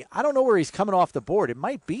me. I don't know where he's coming off the board. It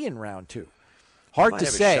might be in round 2. Hard to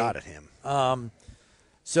say. A shot at him.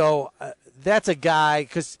 So that's a guy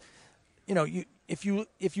because, if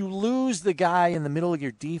you lose the guy in the middle of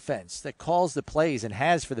your defense that calls the plays and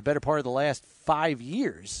has for the better part of the last 5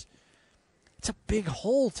 years, it's a big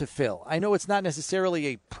hole to fill. I know it's not necessarily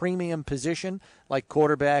a premium position like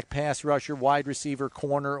quarterback, pass rusher, wide receiver,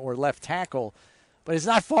 corner, or left tackle, but it's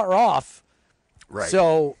not far off. Right.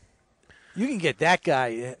 So you can get that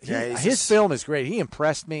guy. His film is great. He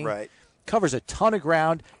impressed me. Right. Covers a ton of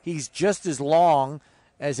ground. He's just as long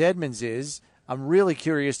as Edmonds is. I'm really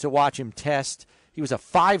curious to watch him test. He was a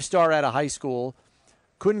 5-star out of high school,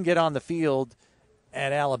 couldn't get on the field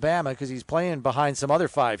at Alabama because he's playing behind some other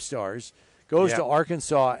 5-stars. Goes to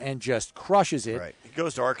Arkansas and just crushes it. Right. He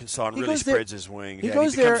goes to Arkansas and really spreads his wing. He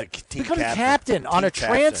goes there, becomes a captain on a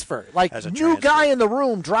transfer. Like new guy in the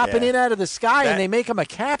room dropping in out of the sky, and they make him a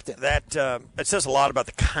captain. It says a lot about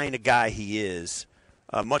the kind of guy he is,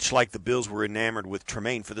 much like the Bills were enamored with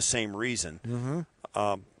Tremaine for the same reason.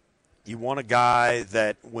 Mm-hmm. You want a guy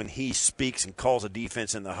that when he speaks and calls a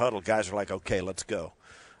defense in the huddle, guys are like, okay, let's go.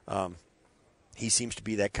 He seems to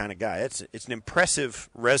be that kind of guy. It's an impressive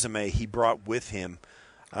resume he brought with him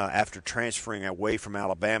after transferring away from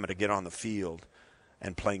Alabama to get on the field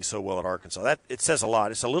and playing so well at Arkansas. It says a lot.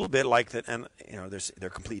 It's a little bit like that, and they're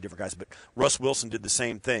completely different guys. But Russ Wilson did the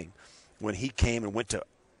same thing when he came and went to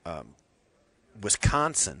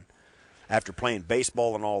Wisconsin after playing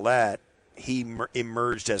baseball and all that. He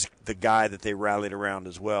emerged as the guy that they rallied around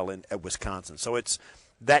as well at Wisconsin. So it's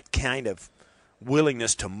that kind of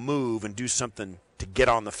willingness to move and do something to get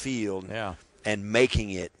on the field and making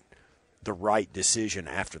it the right decision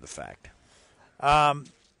after the fact.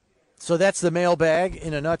 So that's the mailbag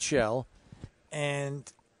in a nutshell.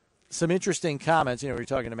 And some interesting comments. We were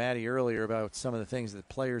talking to Maddy earlier about some of the things that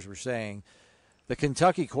players were saying. The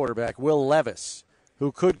Kentucky quarterback, Will Levis,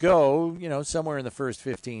 who could go, somewhere in the first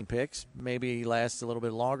 15 picks, maybe lasts a little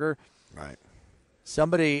bit longer. Right.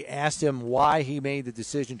 Somebody asked him why he made the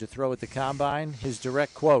decision to throw at the combine. His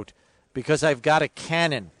direct quote, because I've got a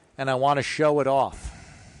cannon and I want to show it off.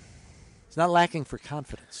 He's not lacking for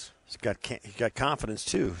confidence. He's got confidence,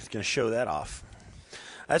 too. He's going to show that off.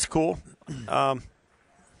 That's cool.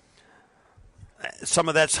 Some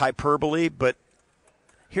of that's hyperbole, but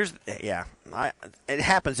it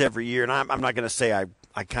happens every year, and I'm not going to say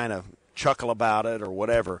I kind of chuckle about it or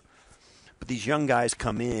whatever. But these young guys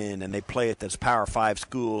come in and they play at those Power 5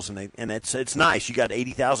 schools, and it's nice. You got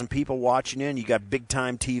 80,000 people watching you, and you got big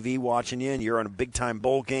time TV watching you, and you're on a big time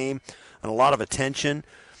bowl game and a lot of attention.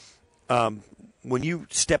 When you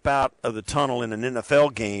step out of the tunnel in an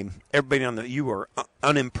NFL game, everybody you are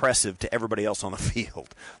unimpressive to everybody else on the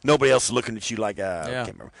field. Nobody else is looking at you like I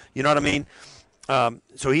can't remember. You know what I mean?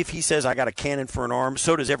 So if he says I got a cannon for an arm,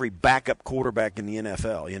 so does every backup quarterback in the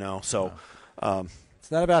NFL. So.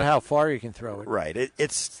 It's not about how far you can throw it. Right.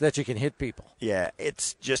 It's that you can hit people. Yeah,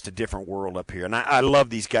 it's just a different world up here. And I love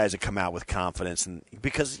these guys that come out with confidence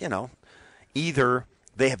because, either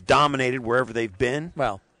they have dominated wherever they've been.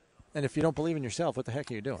 Well, and if you don't believe in yourself, what the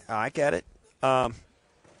heck are you doing? I get it.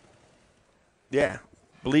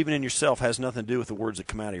 Believing in yourself has nothing to do with the words that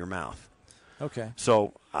come out of your mouth. Okay.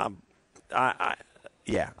 So,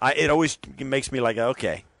 it always makes me like,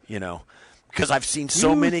 okay, because I've seen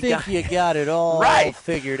so many guys. You got it all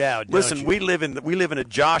figured out. Listen, we live in a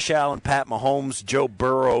Josh Allen, Pat Mahomes, Joe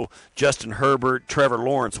Burrow, Justin Herbert, Trevor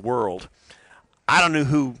Lawrence world. I don't know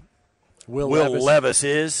who Will Levis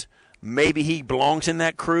is. Maybe he belongs in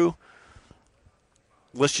that crew.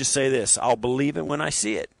 Let's just say this. I'll believe it when I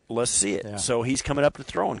see it. Let's see it. Yeah. So he's coming up to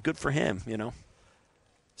throwing. Good for him, you know.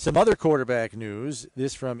 Some other quarterback news.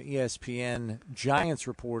 This from ESPN Giants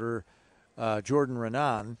reporter Jordan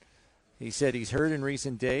Renan. He said he's heard in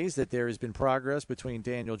recent days that there has been progress between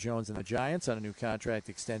Daniel Jones and the Giants on a new contract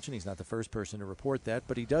extension. He's not the first person to report that,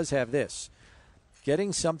 but he does have this.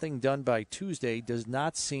 Getting something done by Tuesday does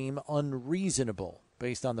not seem unreasonable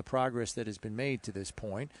based on the progress that has been made to this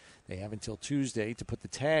point. They have until Tuesday to put the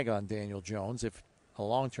tag on Daniel Jones if a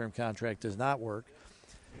long-term contract does not work.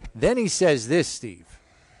 Then he says this, Steve.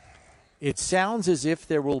 It sounds as if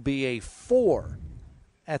there will be a 4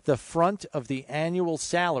 at the front of the annual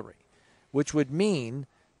salary, which would mean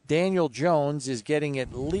Daniel Jones is getting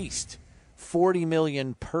at least $40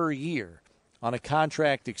 million per year on a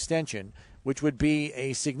contract extension, which would be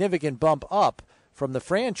a significant bump up from the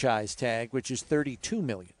franchise tag, which is $32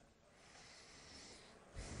 million.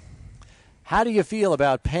 How do you feel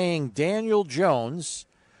about paying Daniel Jones,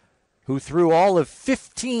 who threw all of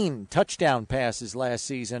 15 touchdown passes last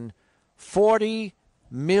season, $40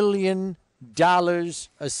 million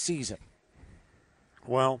a season?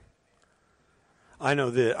 Well, I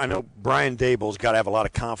know Brian Daboll's got to have a lot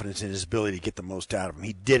of confidence in his ability to get the most out of him.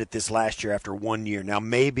 He did it this last year after 1 year. Now,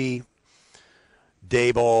 maybe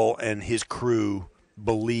Daboll and his crew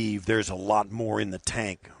believe there's a lot more in the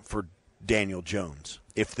tank for Daniel Jones.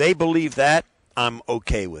 If they believe that, I'm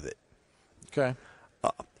okay with it. Okay.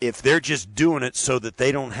 If they're just doing it so that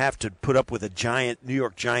they don't have to put up with a New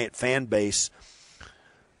York Giant fan base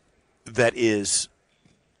that is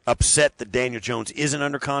upset that Daniel Jones isn't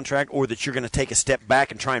under contract, or that you're going to take a step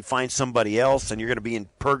back and try and find somebody else and you're going to be in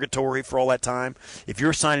purgatory for all that time, if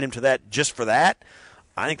you're signing him to that just for that,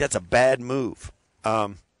 I think that's a bad move. I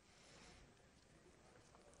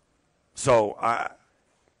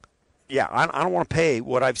don't want to pay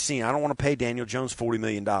what I've seen. I don't want to pay Daniel Jones $40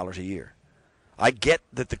 million a year. I get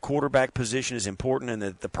that the quarterback position is important and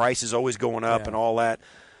that the price is always going up and all that.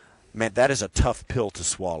 Man, that is a tough pill to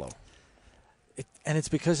swallow. And it's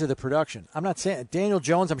because of the production. I'm not saying Daniel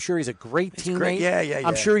Jones, I'm sure he's a great teammate. Great. Yeah.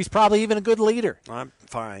 I'm sure he's probably even a good leader. I'm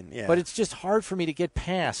fine, yeah. But it's just hard for me to get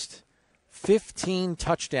past 15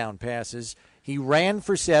 touchdown passes. He ran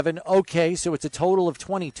for 7. Okay, so it's a total of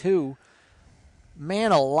 22.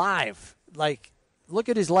 Man alive. Like, look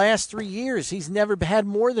at his last 3 years. He's never had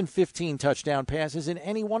more than 15 touchdown passes in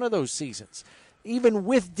any one of those seasons. Even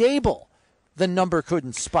with Daboll, the number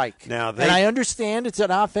couldn't spike. And I understand it's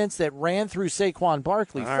an offense that ran through Saquon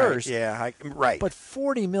Barkley first. Right. But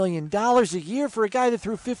 $40 million a year for a guy that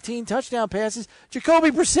threw 15 touchdown passes.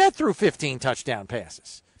 Jacoby Brissett threw 15 touchdown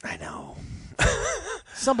passes. I know.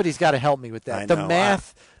 Somebody's got to help me with that. I The know.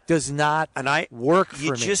 math does not work for me.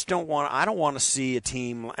 You just don't want – I don't want to see a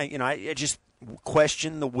team – I just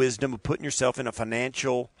question the wisdom of putting yourself in a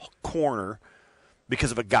financial corner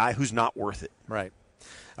because of a guy who's not worth it. Right.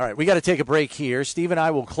 All right, we got to take a break here. Steve and I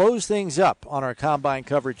will close things up on our Combine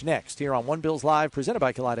coverage next here on One Bills Live, presented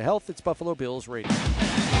by Kaleida Health. It's Buffalo Bills Radio.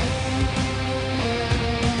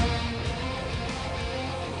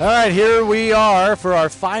 All right, here we are for our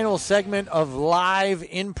final segment of live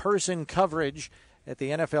in-person coverage at the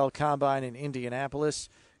NFL Combine in Indianapolis.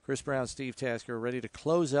 Chris Brown, Steve Tasker, ready to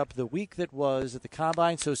close up the week that was at the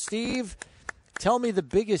Combine. So, Steve, tell me the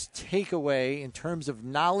biggest takeaway in terms of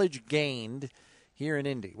knowledge gained here in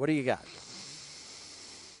Indy. What do you got?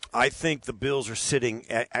 I think the Bills are sitting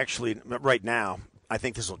actually right now. I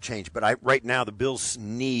think this will change, but right now the Bills'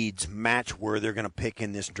 needs match where they're going to pick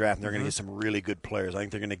in this draft, and they're going to get some really good players. I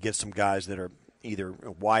think they're going to get some guys that are either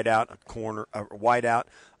a wide out, a corner, a wide out,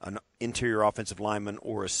 an interior offensive lineman,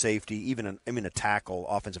 or a safety, even a tackle,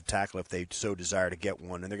 offensive tackle, if they so desire to get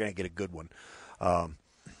one, and they're going to get a good one.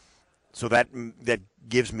 So that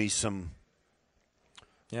gives me some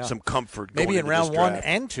comfort going maybe in into round this draft. 1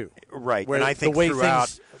 and 2. Right. Where and I think the way throughout,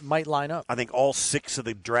 things might line up. I think all 6 of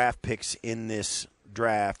the draft picks in this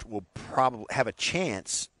draft will probably have a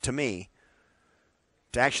chance, to me,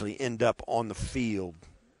 to actually end up on the field.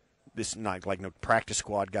 This is not like no practice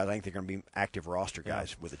squad guys. I think they're going to be active roster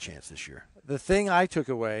guys with a chance this year. The thing I took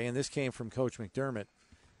away, and this came from Coach McDermott,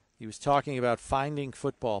 he was talking about finding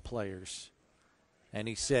football players. And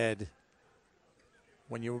he said,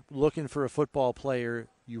 when you're looking for a football player,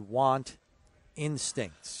 you want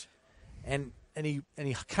instincts. And he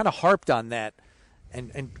kind of harped on that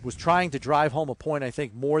and was trying to drive home a point, I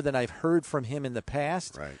think, more than I've heard from him in the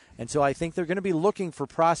past. Right. And so I think they're going to be looking for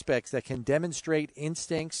prospects that can demonstrate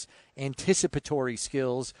instincts, anticipatory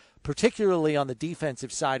skills, particularly on the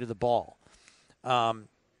defensive side of the ball.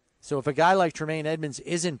 So if a guy like Tremaine Edmonds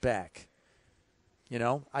isn't back, I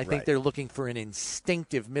think Right. they're looking for an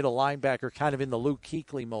instinctive middle linebacker, kind of in the Luke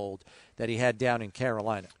Kuechly mold that he had down in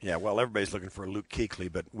Carolina. Yeah, well, everybody's looking for Luke Kuechly,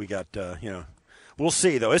 but we got, we'll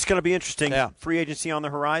see, though. It's going to be interesting. Yeah. Free agency on the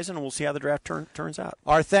horizon, and we'll see how the draft turns out.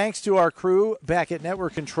 Our thanks to our crew back at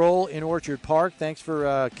Network Control in Orchard Park. Thanks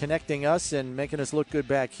for connecting us and making us look good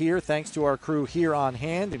back here. Thanks to our crew here on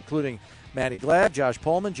hand, including Maddy Glab, Josh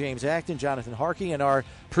Pullman, James Acton, Jonathan Harkey, and our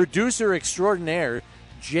producer extraordinaire,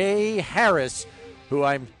 Jay Harris, who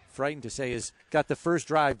I'm frightened to say has got the first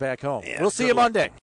drive back home. Yeah, we'll see good you luck. Monday.